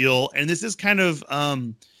big deal. And this is kind of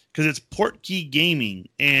because it's Portkey Gaming.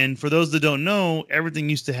 And for those that don't know, everything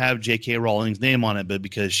used to have J.K. Rowling's name on it, but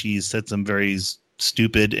because she said some very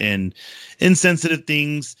stupid and insensitive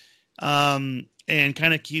things, and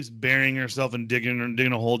kind of keeps burying herself and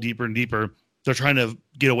digging a hole deeper and deeper, they're trying to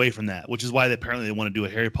get away from that, which is why they want to do a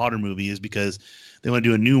Harry Potter movie, is because they want to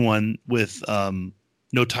do a new one with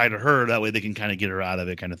no tie to her. That way they can kind of get her out of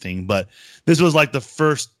it, kind of thing. But this was like the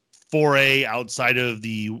first foray outside of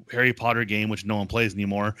the Harry Potter game, which no one plays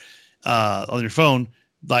anymore, on your phone,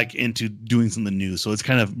 like into doing something new. So it's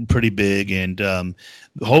kind of pretty big, and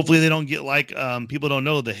hopefully they don't get like people don't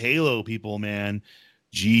know the Halo people, man.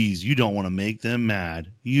 Geez, you don't want to make them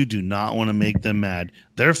mad. You do not want to make them mad.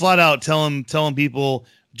 They're flat out telling people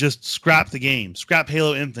just scrap the game, scrap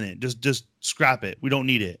Halo Infinite, just scrap it. We don't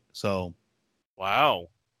need it. So, wow,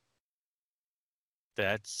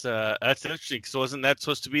 that's interesting. So wasn't that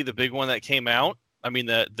supposed to be the big one that came out? I mean,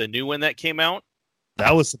 the new one that came out.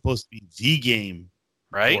 That was supposed to be the game,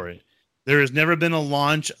 right? For it. There has never been a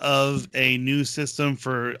launch of a new system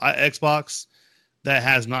for Xbox that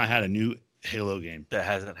has not had a new Halo game. That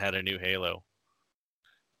hasn't had a new Halo.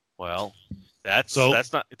 Well, that's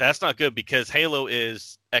not good because Halo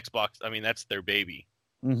is Xbox. I mean, that's their baby.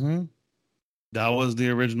 Mm-hmm. That was the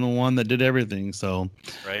original one that did everything. So,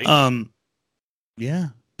 right. Yeah.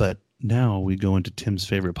 But now we go into Tim's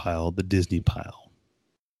favorite pile, the Disney pile.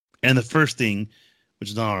 And the first thing, which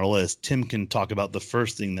is on our list, Tim can talk about the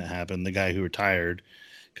first thing that happened, the guy who retired,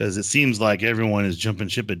 because it seems like everyone is jumping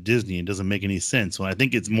ship at Disney. It doesn't make any sense. When I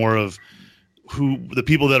think it's more of who the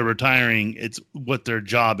people that are retiring, it's what their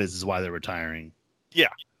job is why they're retiring. Yeah.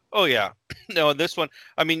 Oh, yeah. No, this one,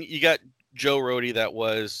 I mean, you got Joe Rohde that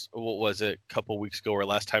was, what was it, a couple weeks ago or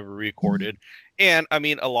last time we recorded. And, I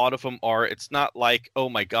mean, a lot of them are, it's not like, oh,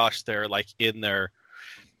 my gosh, they're like in their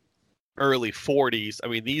early 40s. I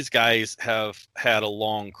mean, these guys have had a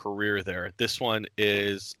long career there. This one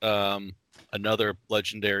is another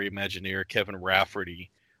legendary Imagineer, Kevin Rafferty.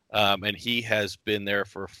 And he has been there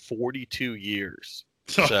for 42 years.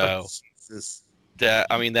 So that,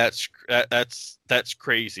 I mean, that's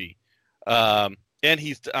crazy. And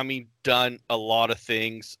he's, I mean, done a lot of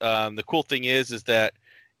things. The cool thing is that,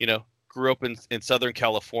 you know, grew up in Southern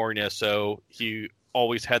California. So he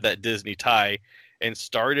always had that Disney tie and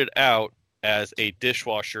started out as a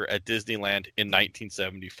dishwasher at Disneyland in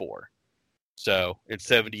 1974. So in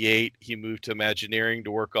 78, he moved to Imagineering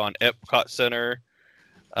to work on Epcot Center.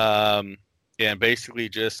 And basically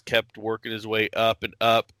just kept working his way up and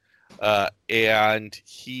up. And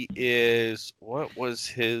he is, what was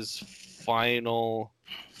his final,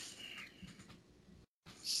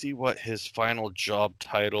 see what his final job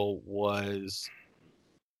title was.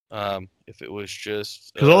 If it was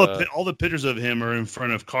just because all the pictures of him are in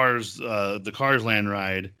front of Cars, the Cars Land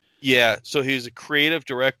ride. Yeah, so he's a creative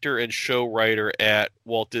director and show writer at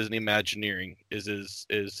Walt Disney Imagineering is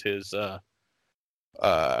his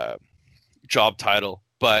job title,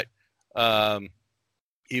 but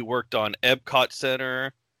he worked on Epcot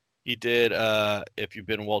Center. He did if you've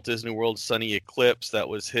been in Walt Disney World, Sunny Eclipse, that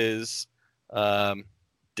was his.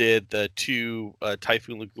 Did the two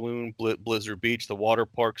Typhoon Lagoon, Blizzard Beach, the water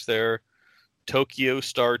parks there, Tokyo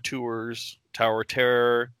Star Tours, Tower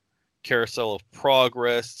Terror, Carousel of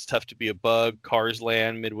Progress, It's Tough to Be a Bug, Cars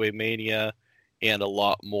Land, Midway Mania, and a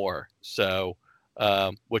lot more. So,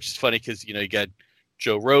 which is funny because, you know, you got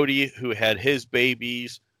Joe Rohde, who had his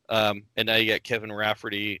babies, and now you got Kevin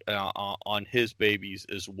Rafferty on his babies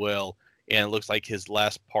as well. And it looks like his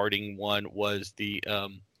last parting one was the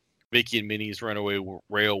Mickey and Minnie's Runaway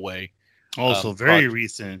Railway. Also very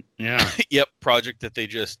recent. Yeah. Yep, project that they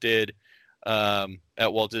just did at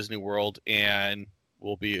Walt Disney World and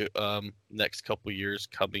will be next couple years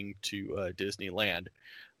coming to Disneyland.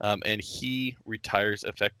 And he retires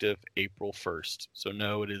effective April 1st. So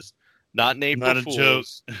no, it is not an April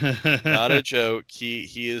Fool's. Joke. Not a joke.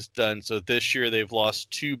 He is done. So this year they've lost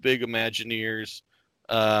two big Imagineers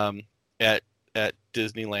at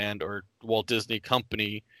Disneyland or Walt Disney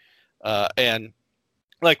Company. And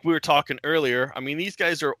like we were talking earlier, I mean, these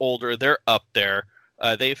guys are older. They're up there.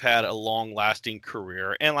 They've had a long-lasting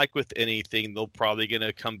career. And like with anything, they're probably going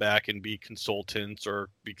to come back and be consultants or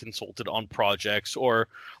be consulted on projects. Or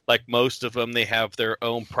like most of them, they have their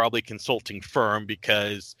own probably consulting firm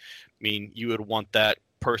because, I mean, you would want that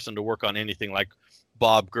person to work on anything like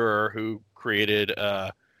Bob Gurr, who created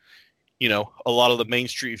you know, a lot of the Main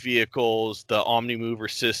Street vehicles, the Omnimover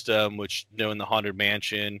system, which, you know, in the Haunted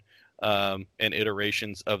Mansion, and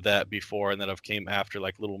iterations of that before, and that have came after,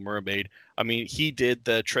 like Little Mermaid. I mean, he did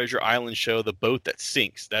the Treasure Island show, The Boat That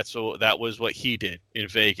Sinks. That was what he did in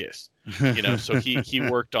Vegas. You know, so he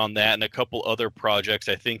worked on that and a couple other projects.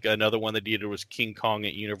 I think another one that he did was King Kong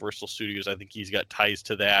at Universal Studios. I think he's got ties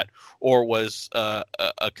to that, or was a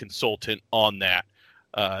consultant on that.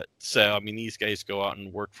 So I mean, these guys go out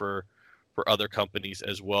and work for other companies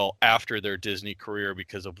as well after their Disney career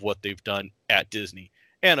because of what they've done at Disney.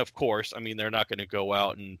 And of course, I mean, they're not going to go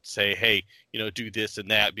out and say, hey, you know, do this and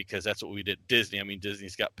that because that's what we did at Disney. I mean,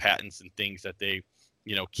 Disney's got patents and things that they,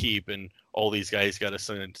 you know, keep, and all these guys got to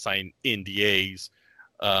sign NDAs.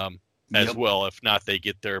 as well. If not, they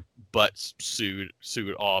get their butts sued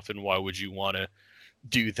off, and why would you want to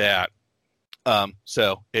do that?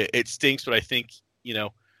 So it stinks, but I think,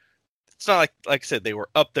 it's not like I said, they were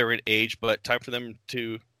up there in age, but time for them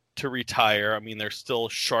to retire. I mean, they're still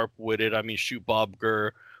sharp-witted. I mean, shoot, Bob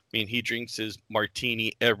Gurr. I mean, he drinks his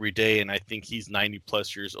martini every day, and I think he's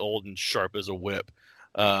 90+ years old and sharp as a whip.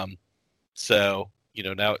 So,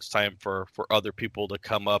 now it's time for other people to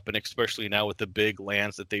come up, and especially now with the big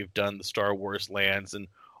lands that they've done, the Star Wars lands and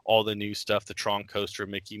all the new stuff, the Tron Coaster,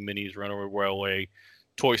 Mickey Minnie's Runaway Railway,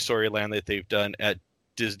 Toy Story Land that they've done at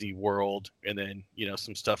Disney World, and then,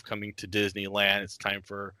 some stuff coming to Disneyland. It's time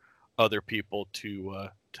for other people to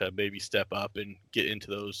maybe step up and get into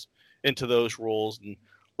those roles. And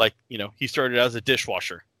he started as a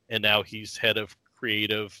dishwasher, and now he's head of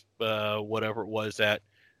creative, whatever it was at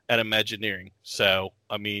Imagineering. So,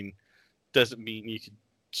 I mean, doesn't mean you could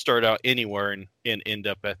start out anywhere and end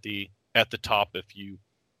up at the top if you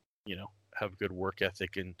have good work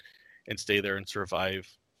ethic and stay there and survive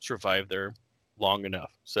there long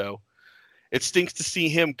enough. So it stinks to see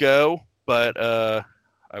him go, but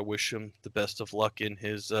I wish him the best of luck in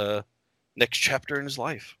his next chapter in his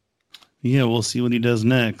life. Yeah, we'll see what he does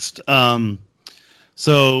next.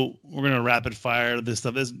 So we're going to rapid fire. This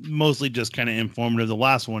stuff is mostly just kind of informative. The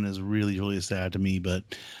last one is really, really sad to me. But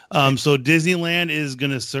so Disneyland is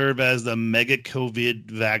going to serve as the mega COVID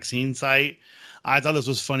vaccine site. I thought this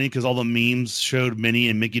was funny because all the memes showed Minnie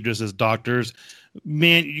and Mickey dressed as doctors.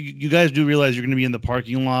 Man, you guys do realize you're going to be in the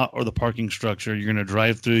parking lot or the parking structure. You're going to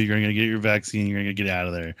drive through. You're going to get your vaccine. You're going to get out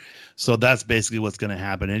of there. So that's basically what's going to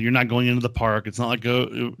happen. And you're not going into the park. It's not like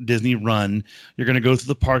a Disney Run. You're going to go through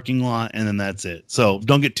the parking lot, and then that's it. So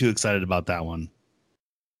don't get too excited about that one.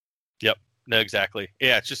 Yep. No, exactly.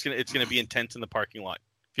 Yeah, it's going to be intense in the parking lot.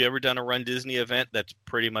 If you ever done a Run Disney event, that's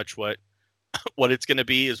pretty much what it's going to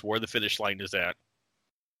be, is where the finish line is at.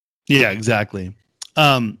 Yeah, exactly.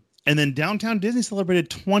 And then Downtown Disney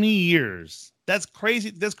celebrated 20 years. That's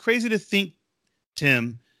crazy. That's crazy to think,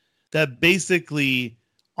 Tim, that basically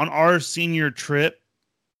on our senior trip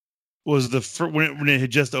was the first, when it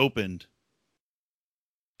had just opened.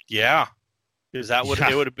 Yeah, because that would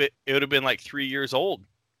it would have been like 3 years old.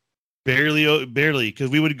 Barely,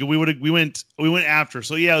 because we went after.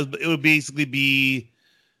 So yeah, it would basically be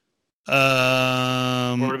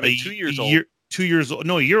or 2 years old. 2 years old.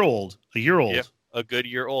 No, a year old. Yeah. A good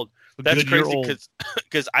year old. That's crazy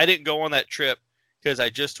because I didn't go on that trip because I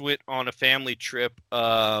just went on a family trip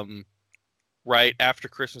right after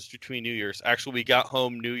Christmas between New Year's. Actually, we got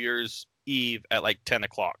home New Year's Eve at like 10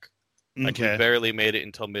 o'clock. Like we barely made it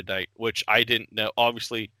until midnight, which I didn't know.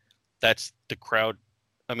 Obviously, that's the crowd.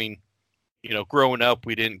 I mean, growing up,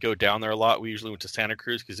 we didn't go down there a lot. We usually went to Santa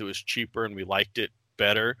Cruz because it was cheaper and we liked it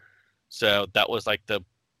better. So that was like the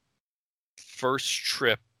first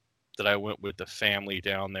trip that I went with the family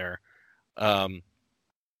down there, and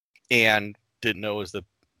didn't know it was the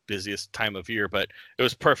busiest time of year, but it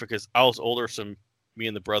was perfect because I was older, so me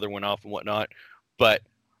and the brother went off and whatnot. But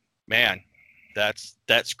man, that's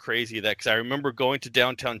crazy. That because I remember going to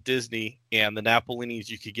Downtown Disney and the Napolini's,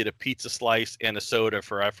 you could get a pizza slice and a soda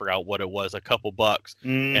for, I forgot what it was, a couple bucks,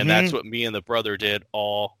 and that's what me and the brother did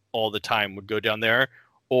all the time. Would go down there.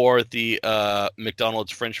 Or the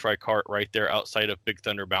McDonald's French fry cart right there outside of Big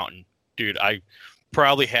Thunder Mountain. Dude, I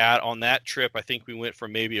probably had on that trip, I think we went for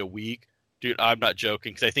maybe a week. Dude, I'm not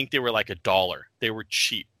joking, because I think they were like $1. They were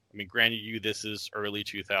cheap. I mean, granted this is early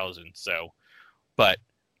 2000s, so. But,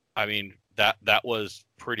 I mean, that was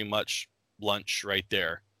pretty much lunch right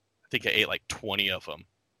there. I think I ate like 20 of them.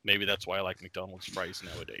 Maybe that's why I like McDonald's fries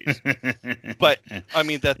nowadays. But, I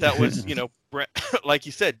mean, that was, like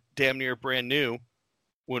you said, damn near brand new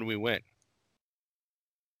when we went.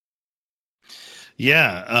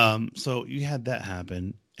 Yeah. So you had that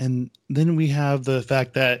happen. And then we have the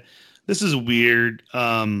fact that this is weird.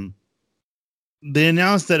 They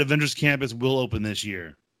announced that Avengers Campus will open this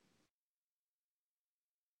year.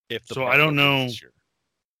 So I don't know.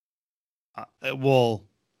 Well,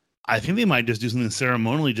 I think they might just do something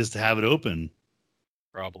ceremonially just to have it open.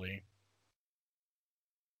 Probably.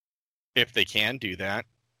 If they can do that.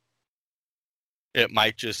 It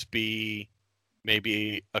might just be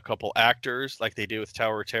maybe a couple actors like they did with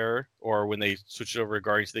Tower of Terror, or when they switched over to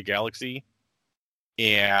Guardians of the Galaxy.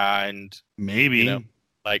 And maybe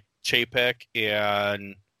like Chapek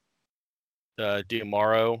and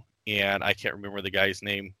D'Amaro, and I can't remember the guy's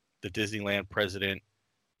name, the Disneyland president,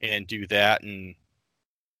 and do that. And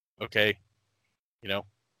okay,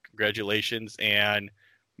 congratulations, and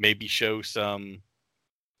maybe show some,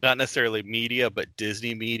 not necessarily media, but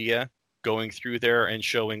Disney media going through there and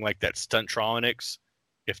showing like that Stuntronics,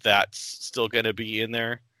 if that's still going to be in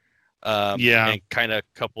there. Yeah. And kind of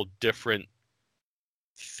a couple different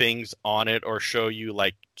things on it, or show you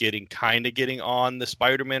like getting on the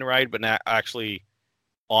Spider-Man ride, but not actually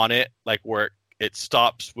on it, like where it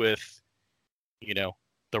stops with, you know,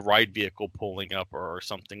 the ride vehicle pulling up or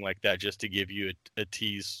something like that, just to give you a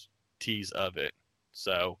tease of it.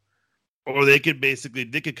 So, or they could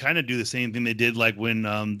kind of do the same thing they did, like when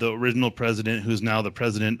the original president, who's now the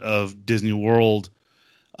president of Disney World,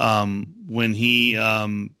 when he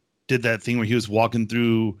did that thing where he was walking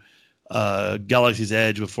through Galaxy's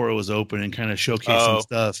Edge before it was open and kind of showcasing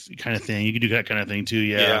stuff, kind of thing. You could do that kind of thing too.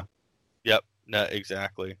 Yeah. Yep. No,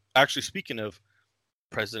 exactly. Actually, speaking of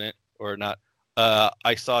president or not,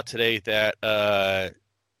 I saw today that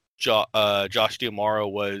Josh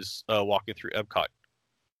D'Amaro was walking through Epcot.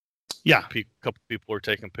 Yeah, a couple people were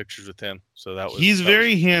taking pictures with him, so he's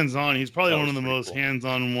very hands-on. He's probably one of the most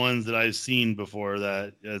hands-on ones that I've seen before.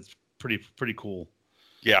 That's pretty cool.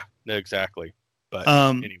 Yeah, no, exactly. But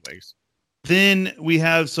anyways, then we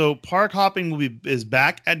have park hopping is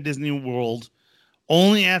back at Disney World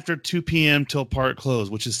only after 2 p.m. till park close,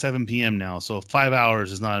 which is 7 p.m. now. So 5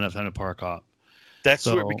 hours is not enough time to park hop. That's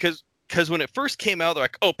weird because when it first came out, they're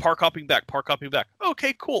like, "Oh, park hopping back."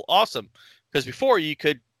 Okay, cool, awesome. Because before you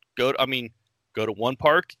could go to one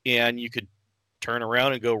park and you could turn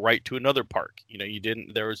around and go right to another park. You know,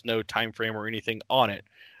 there was no time frame or anything on it.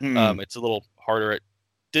 It's a little harder at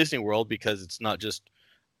Disney World because it's not just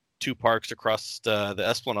two parks across the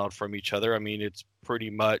Esplanade from each other. I mean, it's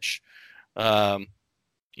pretty much,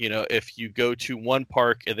 you know, if you go to one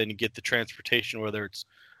park and then you get the transportation, whether it's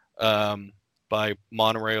by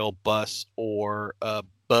monorail, bus, or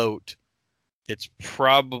boat, it's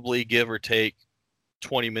probably, give or take,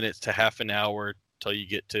 20 minutes to half an hour till you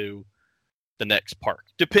get to the next park,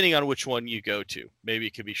 depending on which one you go to. Maybe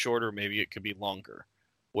it could be shorter, maybe it could be longer,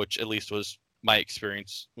 which at least was my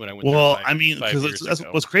experience when I went. Well, I mean, because that's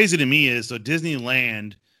what's crazy to me is, so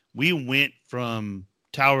Disneyland, we went from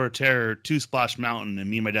Tower of Terror to Splash Mountain, and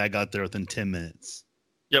me and my dad got there within 10 minutes.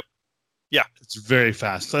 Yep. Yeah. It's very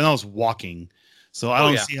fast. So I was walking. So I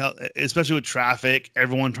don't see how, especially with traffic,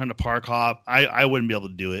 everyone trying to park hop, I wouldn't be able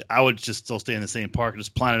to do it. I would just still stay in the same park and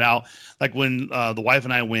just plan it out. Like when the wife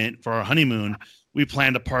and I went for our honeymoon, we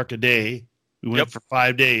planned to park a day. We went for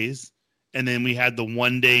 5 days. And then we had the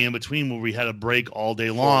 1 day in between where we had a break all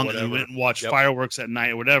day long, and we went and watched fireworks at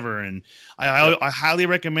night or whatever. And I highly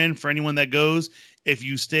recommend for anyone that goes, if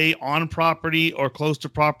you stay on property or close to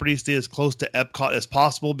property, stay as close to Epcot as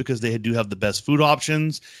possible, because they do have the best food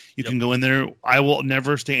options. You can go in there. I will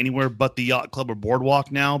never stay anywhere but the Yacht Club or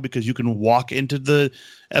Boardwalk now, because you can walk into the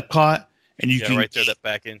Epcot. And you can right there, that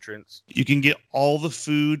back entrance. You can get all the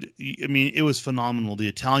food. I mean, it was phenomenal. The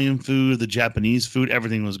Italian food, the Japanese food,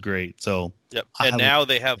 everything was great. So, and now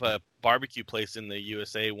they have a barbecue place in the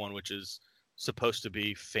USA one, which is supposed to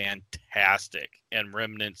be fantastic, and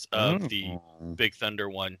remnants of the Big Thunder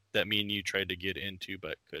one that me and you tried to get into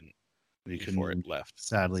but couldn't. Before it left.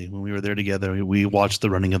 Sadly, when we were there together, we watched the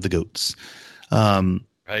running of the goats.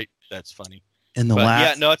 Right, that's funny.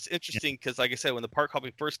 It's interesting because, like I said, when the park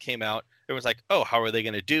hopping first came out, it was like, oh, how are they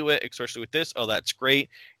going to do it? Especially with this. Oh, that's great.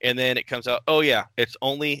 And then it comes out, oh yeah, it's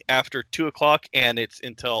only after 2:00, and it's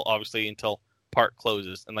until park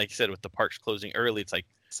closes. And like you said, with the parks closing early, it's like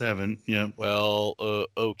 7. Yeah. Well,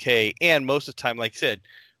 okay. And most of the time, like I said,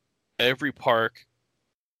 every park,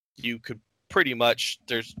 you could pretty much,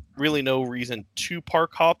 there's really no reason to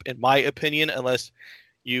park hop, in my opinion, unless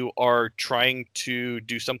you are trying to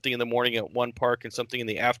do something in the morning at one park and something in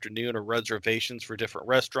the afternoon, or reservations for different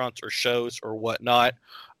restaurants or shows or whatnot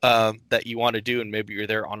that you want to do, and maybe you're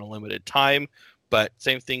there on a limited time. But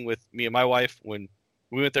same thing with me and my wife when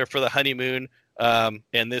we went there for the honeymoon,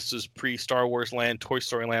 and this was pre-Star Wars Land, Toy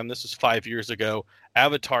Story Land. This was 5 years ago.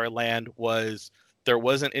 Avatar Land there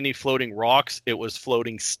wasn't any floating rocks. It was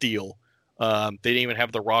floating steel. They didn't even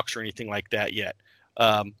have the rocks or anything like that yet.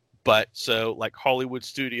 But so, like Hollywood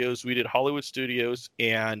Studios, we did Hollywood Studios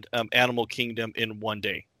and Animal Kingdom in 1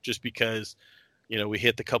 day, just because, we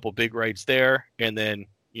hit the couple big rides there and then,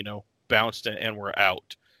 bounced and we're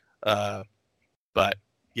out. But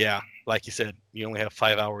yeah, like you said, you only have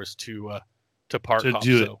 5 hours to park to hop,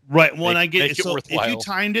 do it. So right. Well, I get it. So if you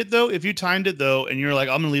timed it though, and you're like,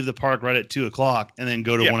 I'm gonna leave the park right at 2:00 and then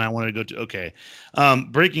go to when I want to go to. Okay.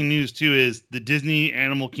 Breaking news too is the Disney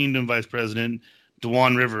Animal Kingdom vice president,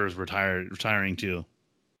 Dewan Rivers, retiring too.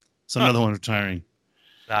 So another one retiring.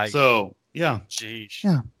 Nice. So yeah. Jeez.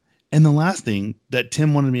 Yeah. And the last thing that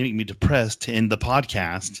Tim wanted to make me depressed to end the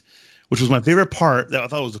podcast, which was my favorite part, that I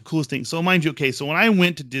thought was the coolest thing. So mind you, okay, so when I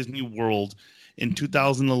went to Disney World in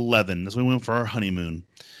 2011. That's when we went for our honeymoon.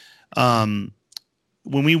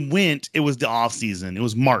 When we went, it was the off season. It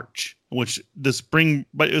was March, which the spring,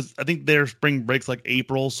 but it was, I think their spring breaks like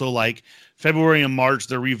April. So like February and March,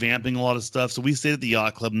 they're revamping a lot of stuff. So we stayed at the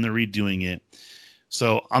yacht club and they're redoing it.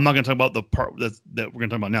 So I'm not going to talk about the part that we're going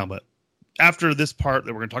to talk about now, but after this part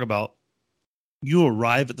that we're going to talk about, you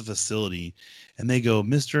arrive at the facility and they go,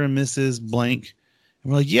 Mr. and Mrs. Blank.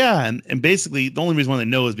 And we're like, yeah. And basically the only reason why they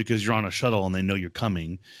know is because you're on a shuttle and they know you're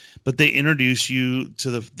coming. But they introduce you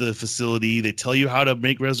to the facility. They tell you how to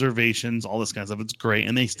make reservations, all this kind of stuff. It's great.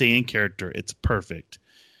 And they stay in character. It's perfect.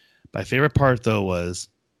 My favorite part, though, was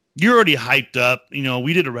you're already hyped up. You know,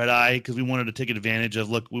 we did a red eye because we wanted to take advantage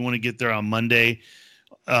of, look, we want to get there on Monday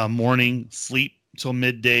morning, sleep till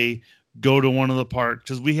midday, go to one of the parks.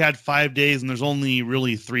 Because we had 5 days and there's only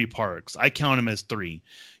really 3 parks. I count them as 3.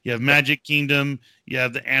 You have Magic Kingdom, you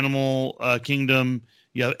have the Animal Kingdom,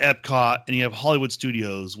 you have Epcot, and you have Hollywood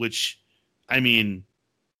Studios, which, I mean,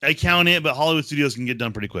 I count it, but Hollywood Studios can get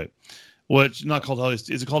done pretty quick. What's not called Hollywood?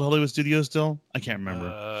 Is it called Hollywood Studios still? I can't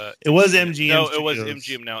remember. It was MGM. No, Studios. it was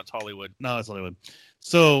MGM. Now it's Hollywood. No, it's Hollywood.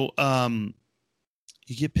 So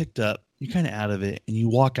you get picked up, you're kind of out of it, and you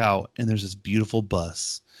walk out, and there's this beautiful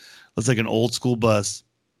bus. It's like an old school bus,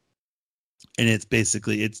 and it's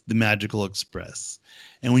the Magical Express.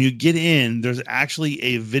 And when you get in, there's actually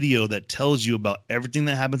a video that tells you about everything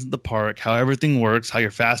that happens at the park, how everything works, how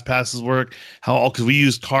your fast passes work, because we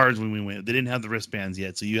used cards when we went. They didn't have the wristbands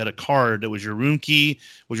yet. So you had a card that was your room key,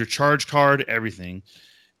 was your charge card, everything.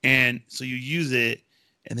 And so you use it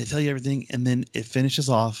and they tell you everything. And then it finishes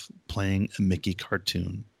off playing a Mickey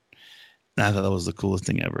cartoon. And I thought that was the coolest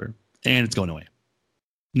thing ever. And it's going away.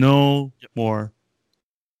 No more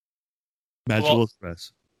Magical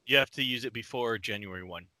Express. You have to use it before January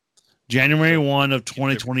 1. January 1 of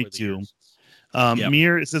 2022.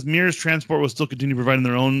 It says Mears Transport will still continue providing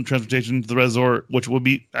their own transportation to the resort, which will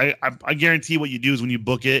be, I guarantee what you do is when you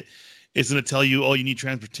book it, it's going to tell you, oh, you need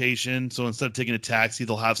transportation. So instead of taking a taxi,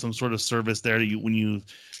 they'll have some sort of service there that when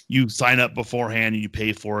you sign up beforehand and you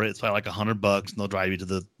pay for it. It's probably like $100 and they'll drive you to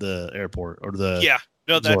the airport or the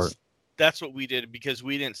resort. That's what we did because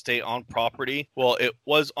we didn't stay on property. Well, it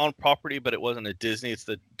was on property, but it wasn't a Disney. It's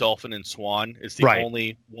the Dolphin and Swan. It's the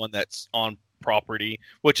only one that's on property,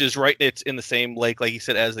 which is right. It's in the same lake, like you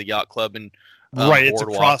said, as the yacht club and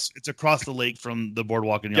Boardwalk. It's across the lake from the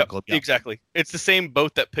boardwalk and yacht club. Yep. Exactly. It's the same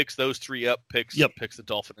boat that picks those 3 up, picks the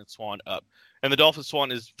Dolphin and Swan up. And the Dolphin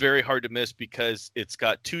Swan is very hard to miss because it's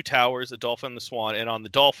got 2 towers, the Dolphin and the Swan, and on the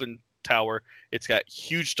Dolphin Tower, it's got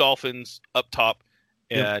huge dolphins up top.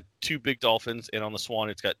 2 big dolphins, and on the Swan,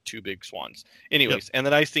 it's got 2 big swans. Anyways, and the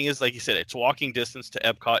nice thing is, like you said, it's walking distance to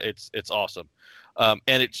Epcot. It's awesome, and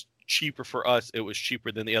it's cheaper for us. It was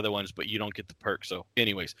cheaper than the other ones, but you don't get the perks. So,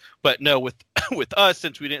 anyways, but no, with us,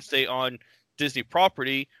 since we didn't stay on Disney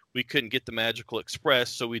property, we couldn't get the Magical Express,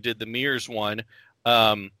 so we did the Mears one,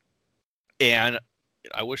 and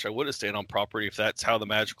I wish I would have stayed on property if that's how the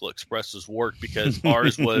Magical Expresses work, because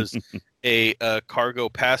ours was a cargo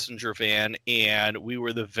passenger van, and we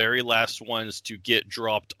were the very last ones to get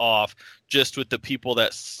dropped off, just with the people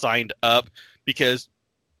that signed up, because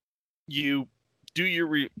you do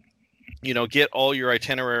your, get all your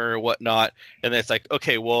itinerary or whatnot, and it's like,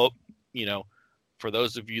 okay, well, for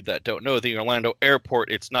those of you that don't know, the Orlando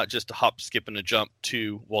airport, it's not just a hop, skip, and a jump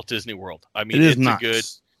to Walt Disney World. I mean,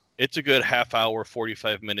 it's a good half hour,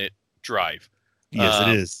 45-minute drive. Yes,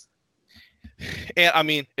 it is. And I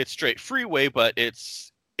mean, it's straight freeway, but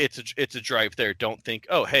it's a drive there. Don't think,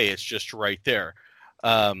 oh, hey, it's just right there.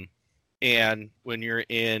 And when you're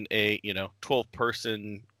in a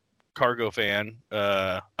 12-person cargo van,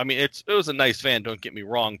 I mean, it was a nice van. Don't get me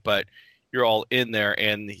wrong, but you're all in there,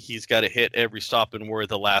 and he's got to hit every stop, and we're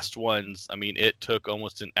the last ones. I mean, it took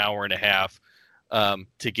almost an hour and a half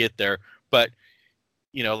to get there, but.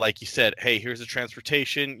 Like you said, hey, here's the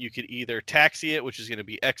transportation. You could either taxi it, which is going to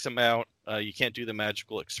be X amount. You can't do the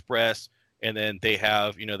Magical Express. And then they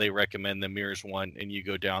have, they recommend the Mears one, and you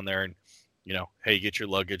go down there and, hey, get your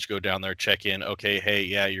luggage, go down there, check in. Okay, hey,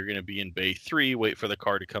 yeah, you're going to be in Bay 3. Wait for the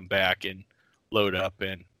car to come back and load up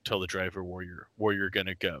and tell the driver where you're going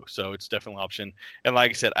to go. So it's definitely an option. And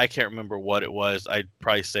like I said, I can't remember what it was. I'd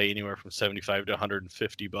probably say anywhere from $75 to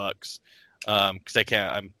 $150. Because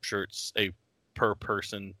I'm sure it's a per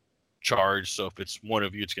person charge, so if it's one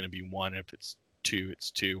of you, it's going to be one. If it's 2, it's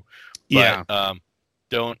 2. But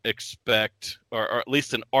don't expect, or at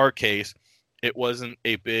least in our case, it wasn't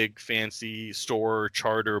a big fancy store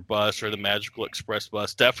charter bus or the Magical Express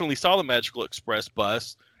bus. Definitely saw the Magical Express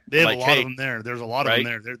bus. They have a lot of them there. There's a lot of them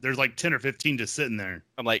there. There's like 10 or 15 just sitting there.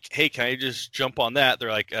 I'm like, hey, can I just jump on that? They're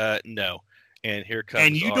like, no. And here comes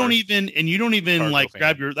and you don't even like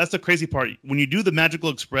grab your. That's the crazy part. When you do the Magical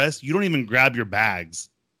Express, you don't even grab your bags.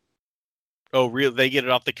 Oh, really? They get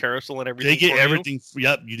it off the carousel and everything. They get everything.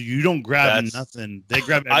 Yep. You don't grab nothing. They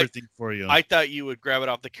grab everything for you. I thought you would grab it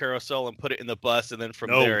off the carousel and put it in the bus, and then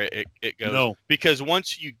from there it goes. No. Because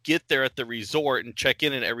once you get there at the resort and check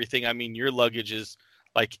in and everything, I mean, your luggage is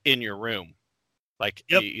like in your room. Like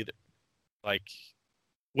either like.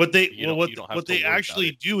 What they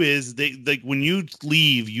actually do is they when you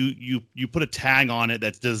leave, you put a tag on it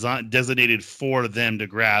that's designated for them to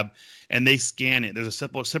grab, and they scan it. There's a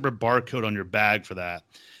separate barcode on your bag for that.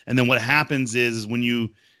 And then what happens is when you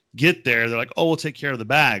get there, they're like, "Oh, we'll take care of the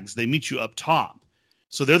bags." They meet you up top,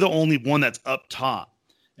 so they're the only one that's up top.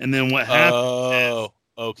 And then what happens? Oh,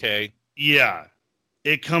 okay. Yeah,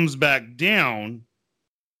 it comes back down,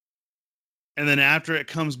 and then after it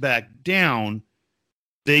comes back down,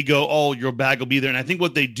 they go, "Oh, your bag will be there." And I think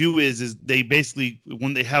what they do is they basically,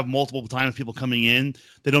 when they have multiple times people coming in,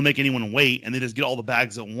 they don't make anyone wait, and they just get all the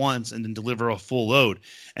bags at once and then deliver a full load.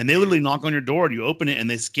 And they literally knock on your door, and you open it, and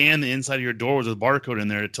they scan the inside of your door with a barcode in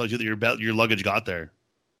there that tells you that your luggage got there.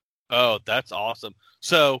 Oh, that's awesome.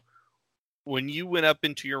 So when you went up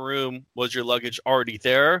into your room, was your luggage already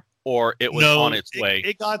there, or it was on its way?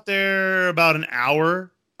 It got there about an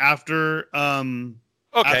hour after after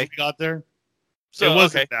we got there. So it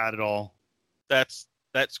wasn't bad at all. That's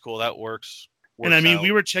cool. That works. And I mean,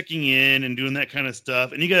 we were checking in and doing that kind of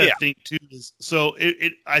stuff. And you got to think too. So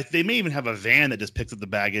they may even have a van that just picks up the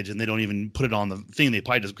baggage, and they don't even put it on the thing. They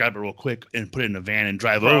probably just grab it real quick and put it in a van and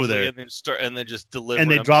drive over there, and then just deliver.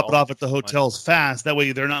 And they drop it off at the hotels fast. That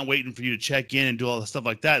way, they're not waiting for you to check in and do all the stuff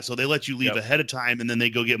like that. So they let you leave ahead of time, and then they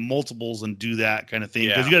go get multiples and do that kind of thing.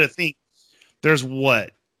 Because you got to think, there's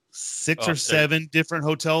six or seven different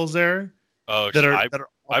hotels there. That are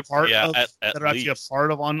actually a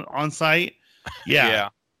part of on site. Yeah.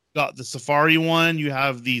 Got the safari one, you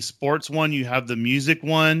have the sports one, you have the music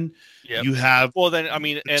one, you have two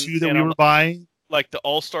that we were by. Like the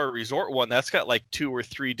All-Star Resort one, that's got like 2 or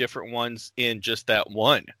 3 different ones in just that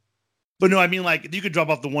one. But no, I mean, like, you could drop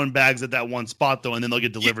off the one bags at that one spot though, and then they'll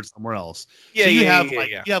get delivered somewhere else. Yeah, so you have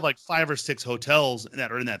like 5 or 6 hotels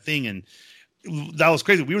that are in that thing, and that was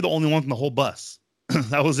crazy. We were the only ones in the whole bus.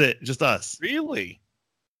 That was it, just us. Really?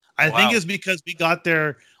 I think it's because we got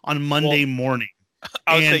there on Monday morning.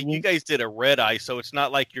 I would say you guys did a red eye, so it's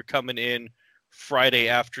not like you're coming in Friday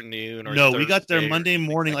afternoon or no, we got there Monday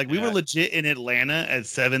morning. Like we were legit in Atlanta at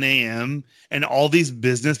 7 a.m. and all these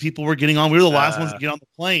business people were getting on. We were the last ones to get on the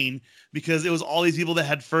plane because it was all these people that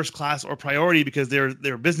had first class or priority because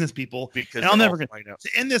they're business people. And I'll never to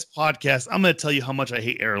end this podcast. I'm going to tell you how much I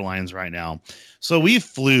hate airlines right now. So we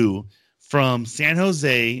flew from San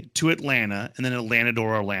Jose to Atlanta and then Atlanta to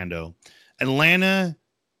Orlando.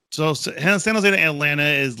 So San Jose to Atlanta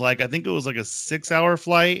is like, I think it was like a 6-hour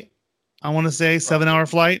flight. I want to say 7-hour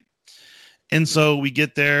flight. And so we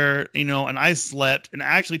get there, and I slept, and it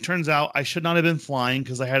actually turns out I should not have been flying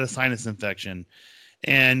because I had a sinus infection.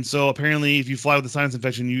 And so apparently if you fly with a sinus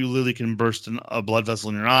infection, you literally can burst a blood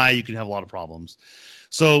vessel in your eye. You can have a lot of problems.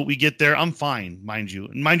 So we get there. I'm fine, mind you.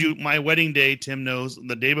 And mind you, my wedding day, Tim knows,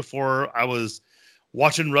 the day before I was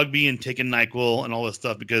watching rugby and taking NyQuil and all this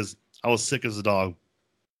stuff because I was sick as a dog.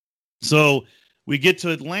 So we get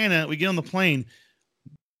to Atlanta. We get on the plane.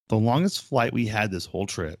 The longest flight we had this whole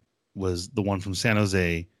trip was the one from San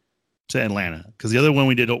Jose to Atlanta. Because the other one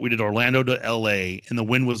we did Orlando to LA, and the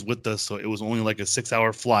wind was with us. So it was only like a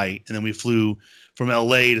 6-hour flight. And then we flew from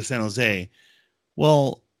LA to San Jose.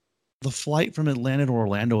 Well, the flight from Atlanta to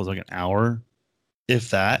Orlando was like an hour, if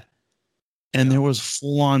that. And there was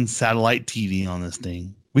full-on satellite TV on this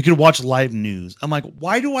thing. We could watch live news. I'm like,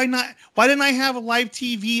 why didn't I have a live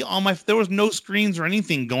TV on there was no screens or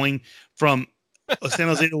anything going from San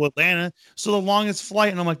Jose to Atlanta. So the longest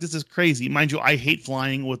flight. And I'm like, this is crazy. Mind you, I hate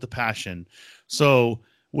flying with a passion. So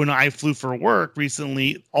when I flew for work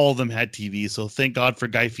recently, all of them had TV. So thank God for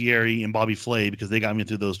Guy Fieri and Bobby Flay because they got me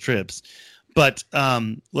through those trips. But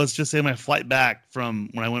let's just say my flight back from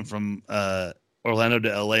when I went from Orlando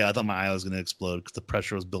to LA, I thought my eye was going to explode because the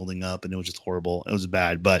pressure was building up and it was just horrible. It was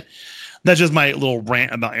bad. But that's just my little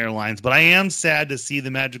rant about airlines. But I am sad to see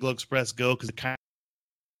the Magical Express go because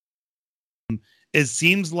it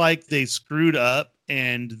seems like they screwed up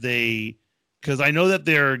and because I know that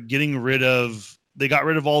they got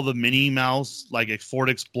rid of all the Minnie Mouse, like a Ford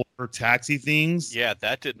Explorer taxi things. Yeah,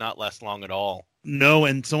 that did not last long at all. No,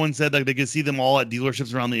 and someone said like they could see them all at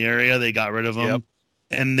dealerships around the area. They got rid of them. Yep.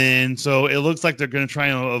 And then so it looks like they're going to try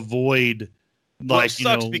and avoid it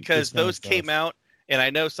sucks because those came out, and I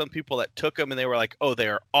know some people that took them and they were like, "Oh, they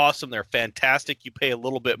are awesome. They're fantastic. You pay a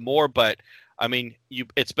little bit more, but I mean,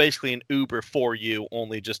 it's basically an Uber for you,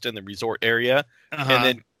 only just in the resort area.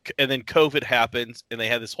 Uh-huh. And then COVID happens, and they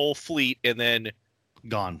had this whole fleet, and then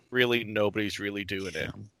Gone. really nobody's really doing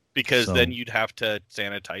it Yeah. because So- then you'd have to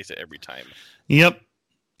sanitize it every time. Yep.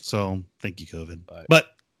 So thank you, COVID. But-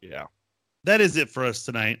 But Yeah. that is it for us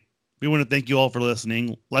tonight. We want to thank you all for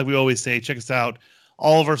listening. Like we always say, check us out.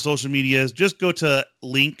 All of our social medias. Just go to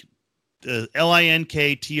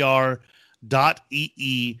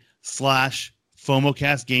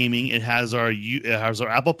linktr.ee/FOMOcast Gaming. It has our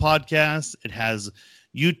Apple Podcasts. It has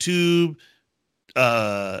YouTube,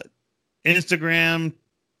 Instagram,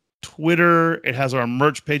 Twitter. It has our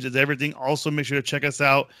merch page. It's everything. Also, make sure to check us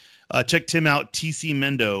out. Check Tim out, TC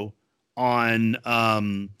Mendo, on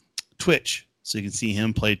Twitch, so you can see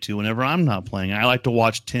him play too whenever I'm not playing. I like to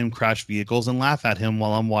watch Tim crash vehicles and laugh at him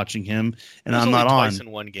while I'm watching him, and I'm not twice on.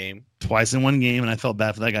 in one game. Twice in one game, and I felt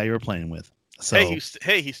bad for that guy you were playing with. So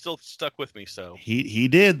He still stuck with me. So he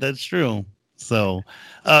did. That's true. So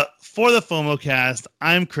for the FOMOcast,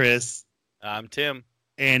 I'm Chris, I'm Tim.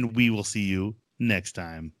 and we will see you next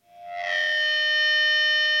time.